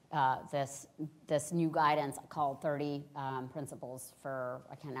this new guidance called 30 Principles for,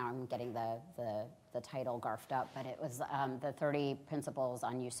 I'm getting the title garfed up, but it was the 30 Principles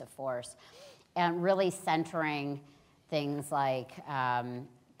on Use of Force, and really centering things like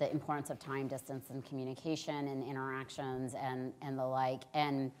the importance of time, distance, and communication and interactions and the like.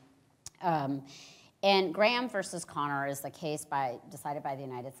 And Graham versus Connor is the case decided by the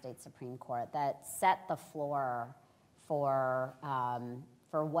United States Supreme Court that set the floor for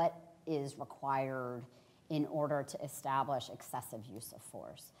what is required in order to establish excessive use of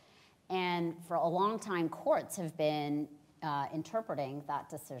force. And for a long time, courts have been interpreting that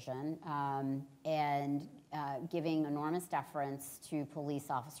decision and giving enormous deference to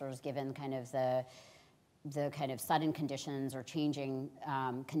police officers given kind of the kind of sudden conditions or changing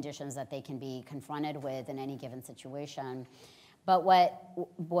conditions that they can be confronted with in any given situation. But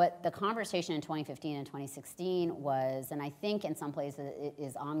what the conversation in 2015 and 2016 was, and I think in some places it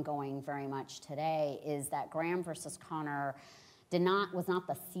is ongoing very much today, is that Graham versus Connor was not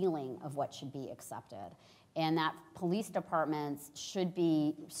the ceiling of what should be accepted, and that police departments should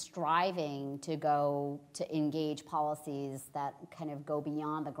be striving to engage policies that kind of go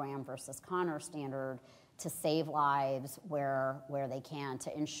beyond the Graham versus Connor standard to save lives where they can,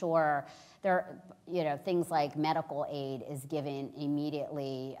 to ensure things like medical aid is given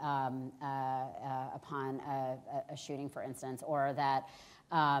immediately upon a shooting, for instance, or that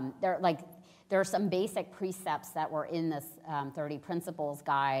there are some basic precepts that were in this 30 Principles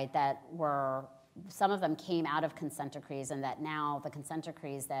guide that some of them came out of consent decrees, and that now the consent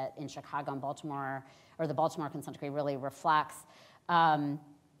decrees that in Chicago and Baltimore, or the Baltimore consent decree, really reflects.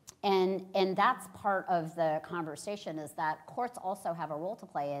 And that's part of the conversation, is that courts also have a role to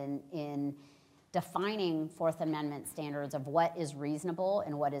play in defining Fourth Amendment standards of what is reasonable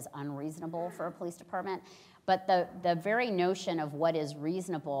and what is unreasonable for a police department. But the very notion of what is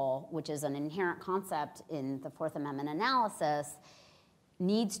reasonable, which is an inherent concept in the Fourth Amendment analysis,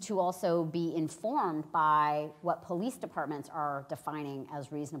 needs to also be informed by what police departments are defining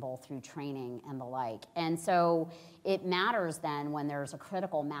as reasonable through training and the like. And so it matters then when there's a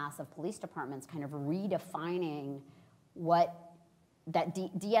critical mass of police departments kind of redefining what that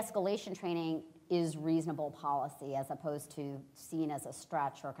de-escalation training is reasonable policy, as opposed to seen as a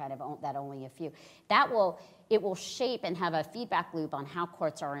stretch or kind of that only a few. It will shape and have a feedback loop on how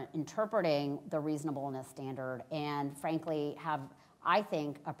courts are interpreting the reasonableness standard, and frankly have, I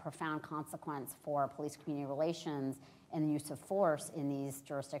think, a profound consequence for police-community relations and the use of force in these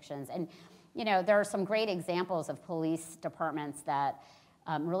jurisdictions. And there are some great examples of police departments that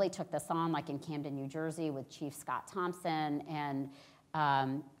really took this on, like in Camden, New Jersey, with Chief Scott Thompson and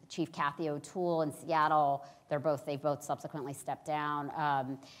Chief Kathy O'Toole in Seattle. They both subsequently stepped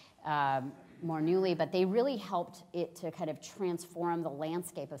down more newly, but they really helped it to kind of transform the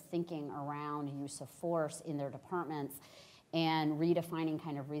landscape of thinking around use of force in their departments and redefining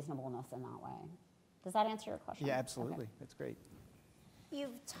kind of reasonableness in that way. Does that answer your question? Yeah, absolutely. Okay. That's great.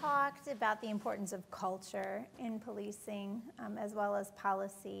 You've talked about the importance of culture in policing as well as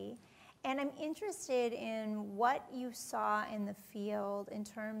policy. And I'm interested in what you saw in the field in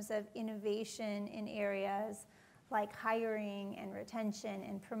terms of innovation in areas like hiring and retention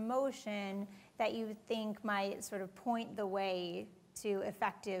and promotion that you think might sort of point the way to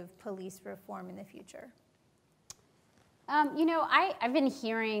effective police reform in the future. I've been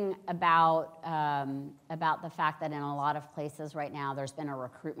hearing about the fact that in a lot of places right now there's been a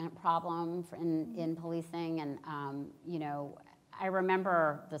recruitment problem in policing, and I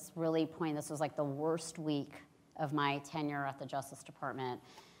remember this was like the worst week of my tenure at the Justice Department.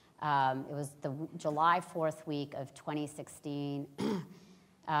 It was the July 4th week of 2016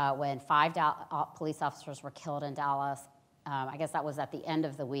 when 5 police officers were killed in Dallas. I guess that was at the end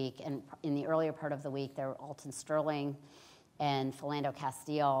of the week, and in the earlier part of the week, there were Alton Sterling and Philando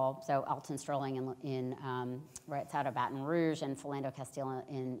Castile. So Alton Sterling in right outside of Baton Rouge, and Philando Castile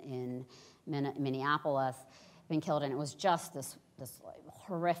in Minneapolis, been killed, and it was just this like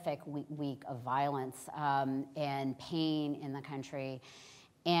horrific week of violence and pain in the country,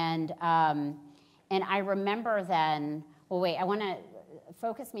 and I remember then. Well, wait, I want to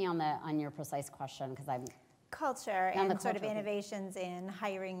focus me on your precise question, because I'm culture on and the sort of culture. innovations in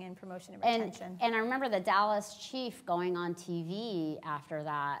hiring and promotion and retention. And I remember the Dallas chief going on TV after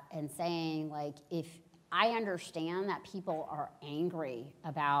that and saying, like, if I understand that people are angry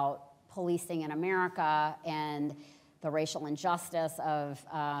about policing in America and the racial injustice of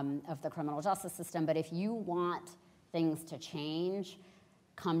the criminal justice system, but if you want things to change,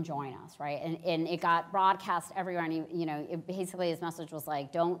 come join us, right? And it got broadcast everywhere, and basically his message was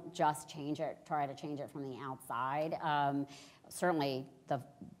like, don't just change it, try to change it from the outside. Certainly,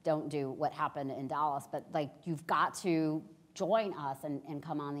 don't do what happened in Dallas, but like you've got to join us and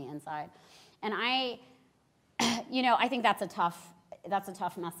come on the inside. And I think that's a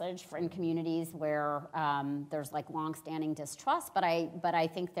tough message in communities where there's like longstanding distrust, but I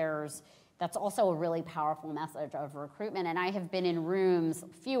think that's also a really powerful message of recruitment. And I have been in rooms,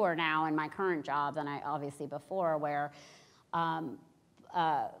 fewer now in my current job than I obviously before, where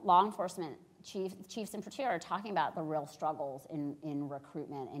law enforcement chiefs in particular are talking about the real struggles in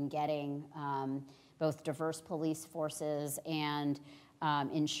recruitment and getting both diverse police forces and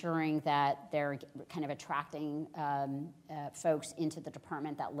ensuring that they're kind of attracting folks into the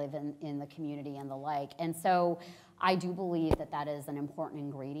department that live in the community and the like. And so I do believe that is an important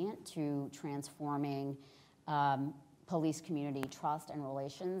ingredient to transforming police community trust and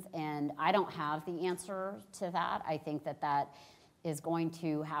relations. And I don't have the answer to that. I think that is going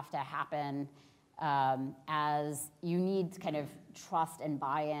to have to happen as you need kind of trust and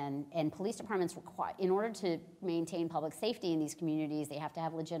buy-in. And police departments require, in order to maintain public safety in these communities, they have to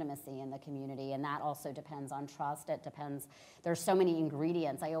have legitimacy in the community, and that also depends on trust. It depends, there's so many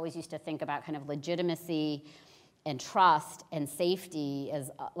ingredients. I always used to think about kind of legitimacy and trust and safety as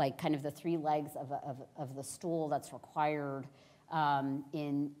like kind of the three legs of the stool that's required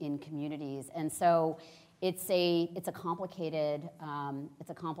in communities. And so it's a complicated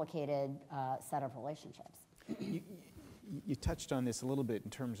set of relationships. You touched on this a little bit in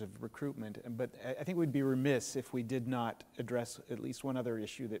terms of recruitment, but I think we'd be remiss if we did not address at least one other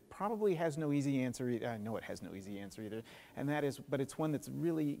issue that probably has no easy answer. I know it has no easy answer either, and that is, but it's one that's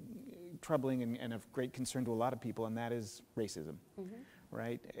really troubling and of great concern to a lot of people, and that is racism. Mm-hmm.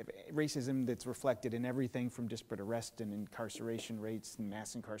 Right? Racism that's reflected in everything from disparate arrest and incarceration rates and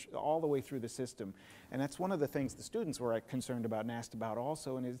mass incarceration, all the way through the system. And that's one of the things the students were concerned about and asked about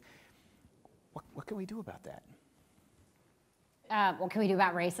also, and is, what can we do about that? What can we do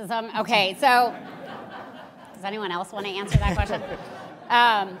about racism? Okay, so does anyone else want to answer that question?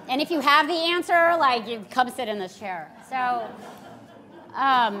 And if you have the answer, like, you come sit in this chair. So.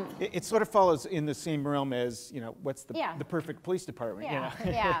 It sort of follows in the same realm as, what's the perfect police department? Yeah,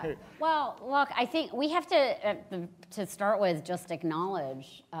 yeah. Well, look, I think we have to start with just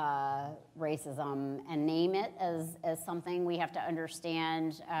acknowledge racism and name it as something. We have to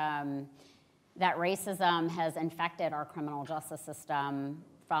understand that racism has infected our criminal justice system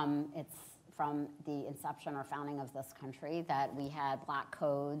from the inception or founding of this country, that we had black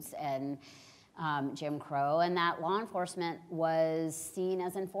codes and Jim Crow, and that law enforcement was seen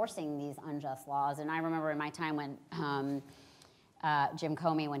as enforcing these unjust laws. And I remember in my time when Jim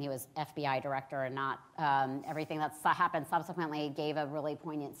Comey, when he was FBI director, and not everything that's happened subsequently, gave a really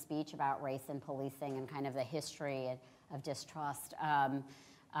poignant speech about race and policing and kind of the history of distrust.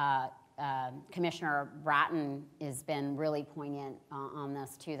 Commissioner Bratton has been really poignant on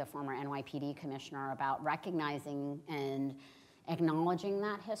this too, the former NYPD commissioner, about recognizing and acknowledging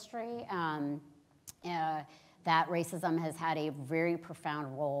that history, that racism has had a very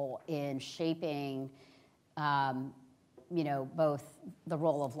profound role in shaping, both the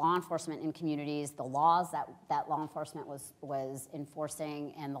role of law enforcement in communities, the laws that law enforcement was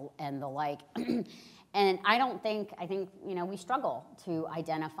enforcing, and the like. And I think we struggle to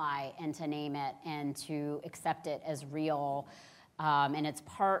identify and to name it and to accept it as real. And it's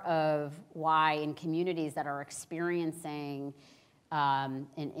part of why in communities that are experiencing,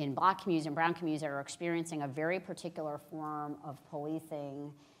 in black communities and brown communities that are experiencing a very particular form of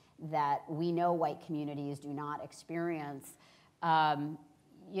policing that we know white communities do not experience,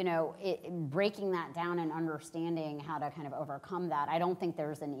 breaking that down and understanding how to kind of overcome that, I don't think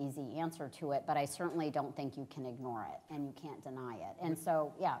there's an easy answer to it, but I certainly don't think you can ignore it and you can't deny it. And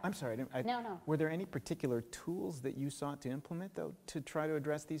so, yeah. I'm sorry. No. Were there any particular tools that you sought to implement, though, to try to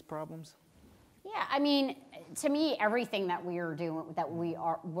address these problems? Yeah, I mean, to me, everything that we're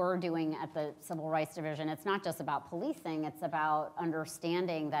doing at the Civil Rights Division, it's not just about policing, it's about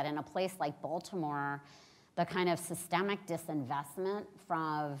understanding that in a place like Baltimore, the kind of systemic disinvestment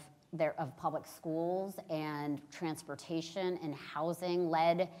of public schools and transportation and housing,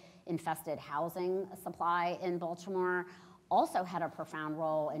 lead-infested housing supply in Baltimore, also had a profound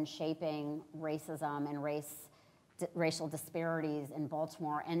role in shaping racism and racial disparities in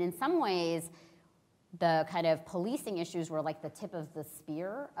Baltimore. And in some ways, the kind of policing issues were like the tip of the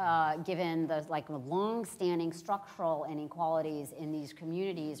spear, given the long-standing structural inequalities in these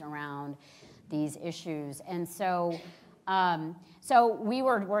communities around these issues. And so, so we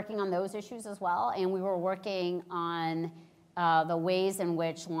were working on those issues as well, and we were working on the ways in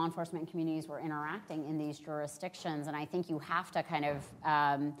which law enforcement communities were interacting in these jurisdictions. And I think you have to kind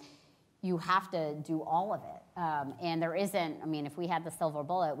of you have to do all of it. And there isn't, I mean, if we had the silver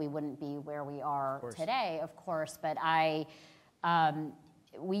bullet, we wouldn't be where we are today, of course. But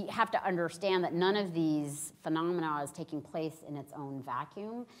we have to understand that none of these phenomena is taking place in its own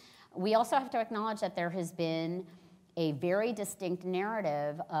vacuum. We also have to acknowledge that there has been a very distinct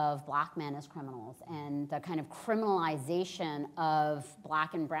narrative of black men as criminals and the kind of criminalization of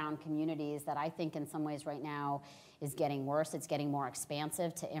black and brown communities that I think in some ways right now is getting worse. It's getting more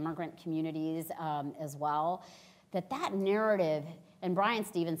expansive to immigrant communities as well. That narrative, and Brian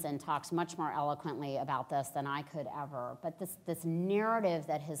Stevenson talks much more eloquently about this than I could ever, but this narrative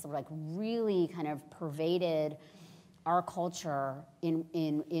that has really kind of pervaded our culture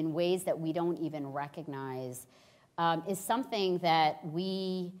in ways that we don't even recognize is something that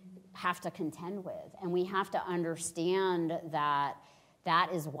we have to contend with. And we have to understand that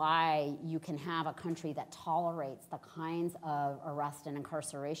that is why you can have a country that tolerates the kinds of arrest and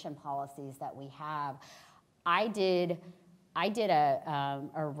incarceration policies that we have. I did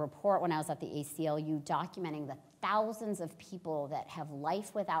a report when I was at the ACLU documenting the thousands of people that have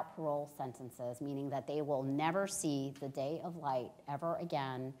life without parole sentences, meaning that they will never see the day of light ever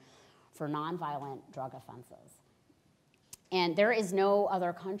again for nonviolent drug offenses. And there is no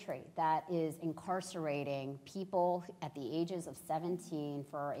other country that is incarcerating people at the ages of 17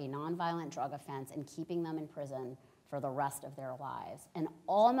 for a nonviolent drug offense and keeping them in prison for the rest of their lives. And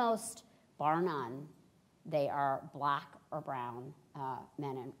almost bar none, they are black or brown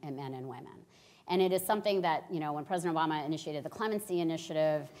men and women. And it is something that, when President Obama initiated the Clemency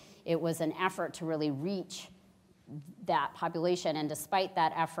Initiative, it was an effort to really reach that population, and despite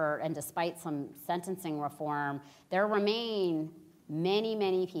that effort and despite some sentencing reform, there remain many,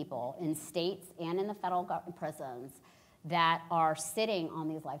 many people in states and in the federal prisons that are sitting on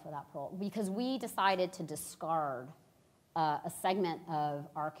these life without parole because we decided to discard a segment of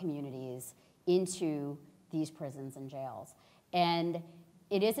our communities into these prisons and jails. And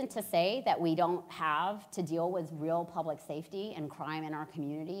it isn't to say that we don't have to deal with real public safety and crime in our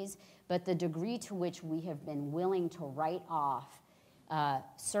communities, but the degree to which we have been willing to write off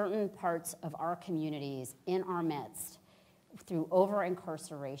certain parts of our communities in our midst through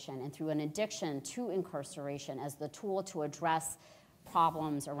over-incarceration and through an addiction to incarceration as the tool to address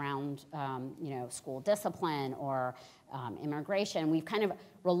problems around school discipline or immigration. We've kind of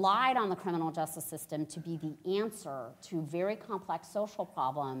relied on the criminal justice system to be the answer to very complex social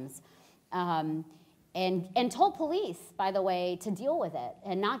problems and told police, by the way, to deal with it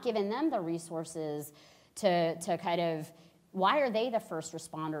and not given them the resources to kind of, why are they the first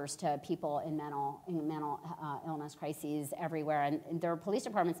responders to people in mental illness crises everywhere? And there are police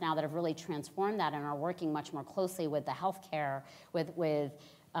departments now that have really transformed that and are working much more closely with the healthcare, with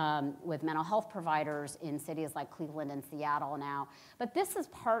mental health providers in cities like Cleveland and Seattle now. But this is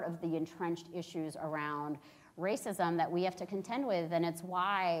part of the entrenched issues around racism that we have to contend with, and it's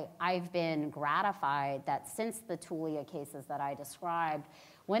why I've been gratified that since the Tulia cases that I described,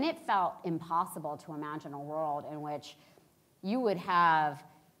 when it felt impossible to imagine a world in which you would have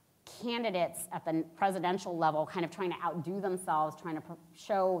candidates at the presidential level kind of trying to outdo themselves, trying to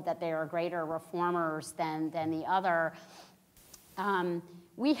show that they are greater reformers than the other.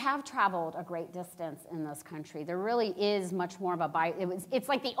 We have traveled a great distance in this country. There really is much more of a it's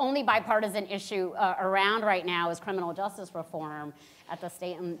like the only bipartisan issue around right now is criminal justice reform at the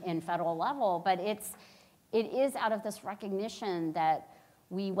state and federal level, but it is out of this recognition that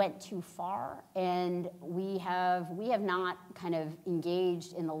we went too far, and we have not kind of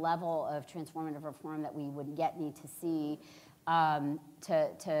engaged in the level of transformative reform that we would yet need to see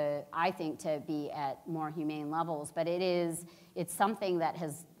I think, to be at more humane levels. But it's something that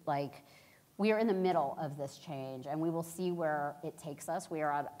has, like, we are in the middle of this change, and we will see where it takes us. We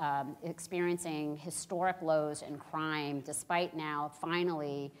are experiencing historic lows in crime, despite now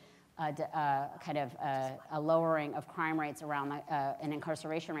finally a lowering of crime rates around and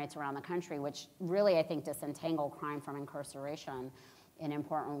incarceration rates around the country, which really, I think, disentangle crime from incarceration in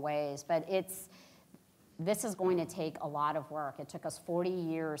important ways. But this is going to take a lot of work. It took us 40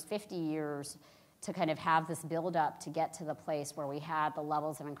 years, 50 years to kind of have this build up to get to the place where we had the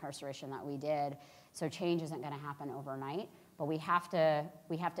levels of incarceration that we did. So change isn't going to happen overnight, but we have to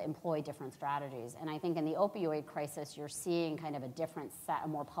employ different strategies. And I think in the opioid crisis, you're seeing kind of a different set, a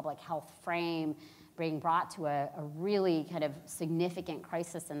more public health frame being brought to a really kind of significant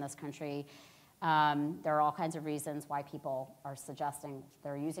crisis in this country. There are all kinds of reasons why people are suggesting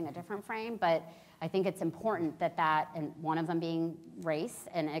they're using a different frame, but I think it's important that, and one of them being race,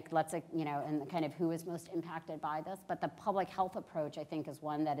 and it lets it, and kind of who is most impacted by this, but the public health approach, I think, is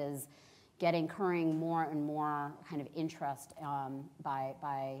one that is incurring more and more kind of interest by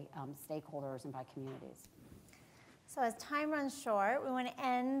stakeholders and by communities. So as time runs short, we want to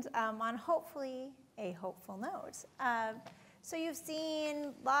end on hopefully a hopeful note. So you've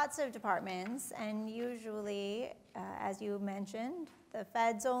seen lots of departments, and usually, as you mentioned, the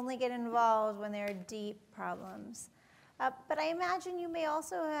feds only get involved when there are deep problems. But I imagine you may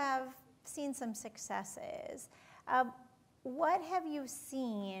also have seen some successes. What have you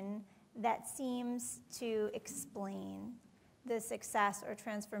seen that seems to explain the success or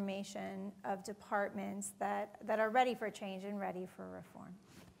transformation of departments that are ready for change and ready for reform?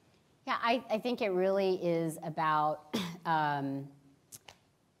 Yeah, I think it really is about a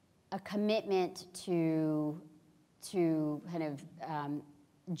commitment to kind of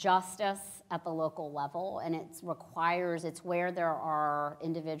justice at the local level, and it's where there are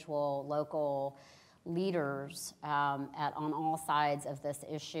individual local leaders on all sides of this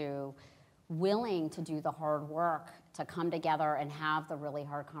issue willing to do the hard work, to come together and have the really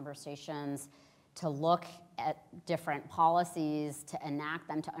hard conversations, to look at different policies, to enact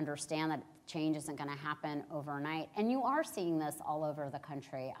them, to understand that change isn't going to happen overnight. And you are seeing this all over the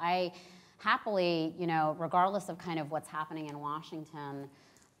country. I happily, regardless of kind of what's happening in Washington,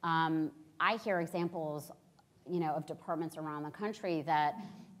 I hear examples, of departments around the country that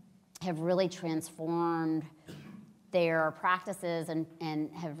have really transformed their practices and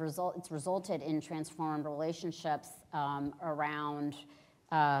it's resulted in transformed relationships around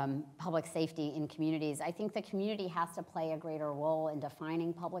public safety in communities. I think the community has to play a greater role in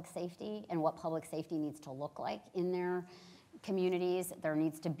defining public safety and what public safety needs to look like in their communities. There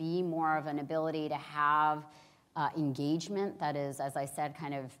needs to be more of an ability to have engagement that is, as I said,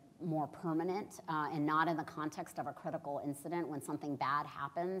 kind of more permanent and not in the context of a critical incident when something bad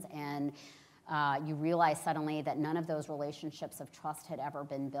happens and you realize suddenly that none of those relationships of trust had ever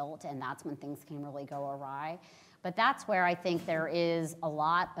been built, and that's when things can really go awry. But that's where I think there is a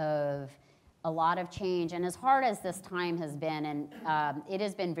lot of change. And as hard as this time has been, and it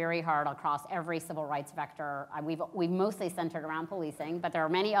has been very hard across every civil rights vector. We've mostly centered around policing, but there are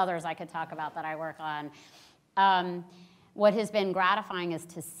many others I could talk about that I work on. What has been gratifying is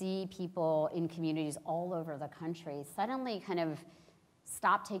to see people in communities all over the country suddenly kind of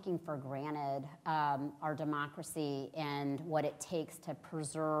stop taking for granted our democracy and what it takes to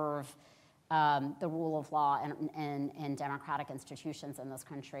preserve the rule of law and democratic institutions in this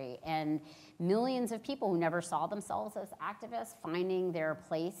country. And millions of people who never saw themselves as activists finding their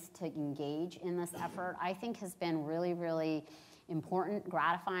place to engage in this effort, I think has been really, really important,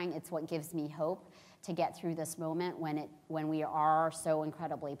 gratifying. It's what gives me hope to get through this moment when we are so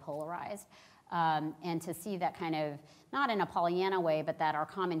incredibly polarized. And to see that kind of, not in a Pollyanna way, but that our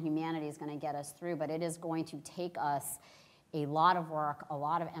common humanity is going to get us through, but it is going to take us a lot of work, a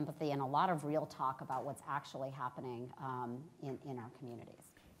lot of empathy, and a lot of real talk about what's actually happening in our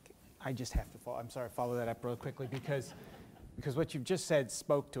communities. I just have to follow that up real quickly because what you've just said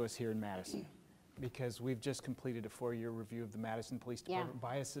spoke to us here in Madison, because we've just completed a 4-year review of the Madison Police Department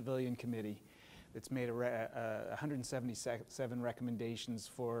by a civilian committee that's made 177 recommendations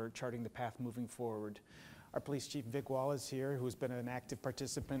for charting the path moving forward. Our police chief, Vic Wall, is here, who's been an active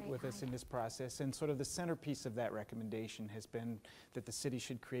participant with us in this process. And sort of the centerpiece of that recommendation has been that the city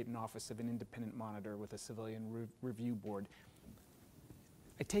should create an office of an independent monitor with a civilian review board.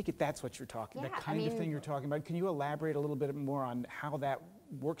 I take it that's what you're talking, that kind of thing you're talking about. Can you elaborate a little bit more on how that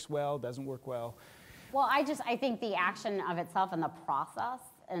works well, doesn't work well? Well, I think the action of itself and the process,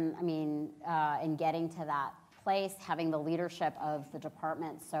 and in getting to that place, having the leadership of the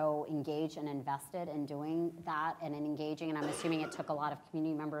department so engaged and invested in doing that and in engaging, and I'm assuming it took a lot of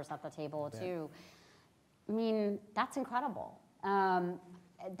community members at the table too. I mean, that's incredible.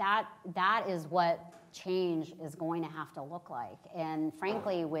 That is what change is going to have to look like. And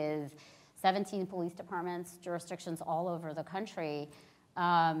frankly, with 17 police departments, jurisdictions all over the country,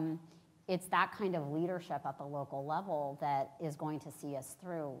 it's that kind of leadership at the local level that is going to see us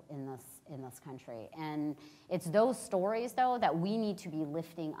through in this country. And it's those stories, though, that we need to be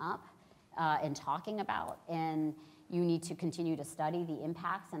lifting up and talking about. And you need to continue to study the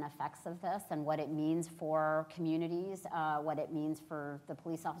impacts and effects of this and what it means for communities, what it means for the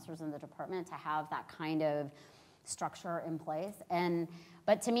police officers in the department to have that kind of structure in place.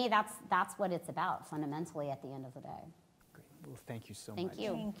 But to me, that's what it's about fundamentally at the end of the day. Great. Well, thank you so much. Thank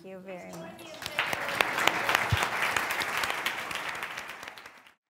you. Thank you very much.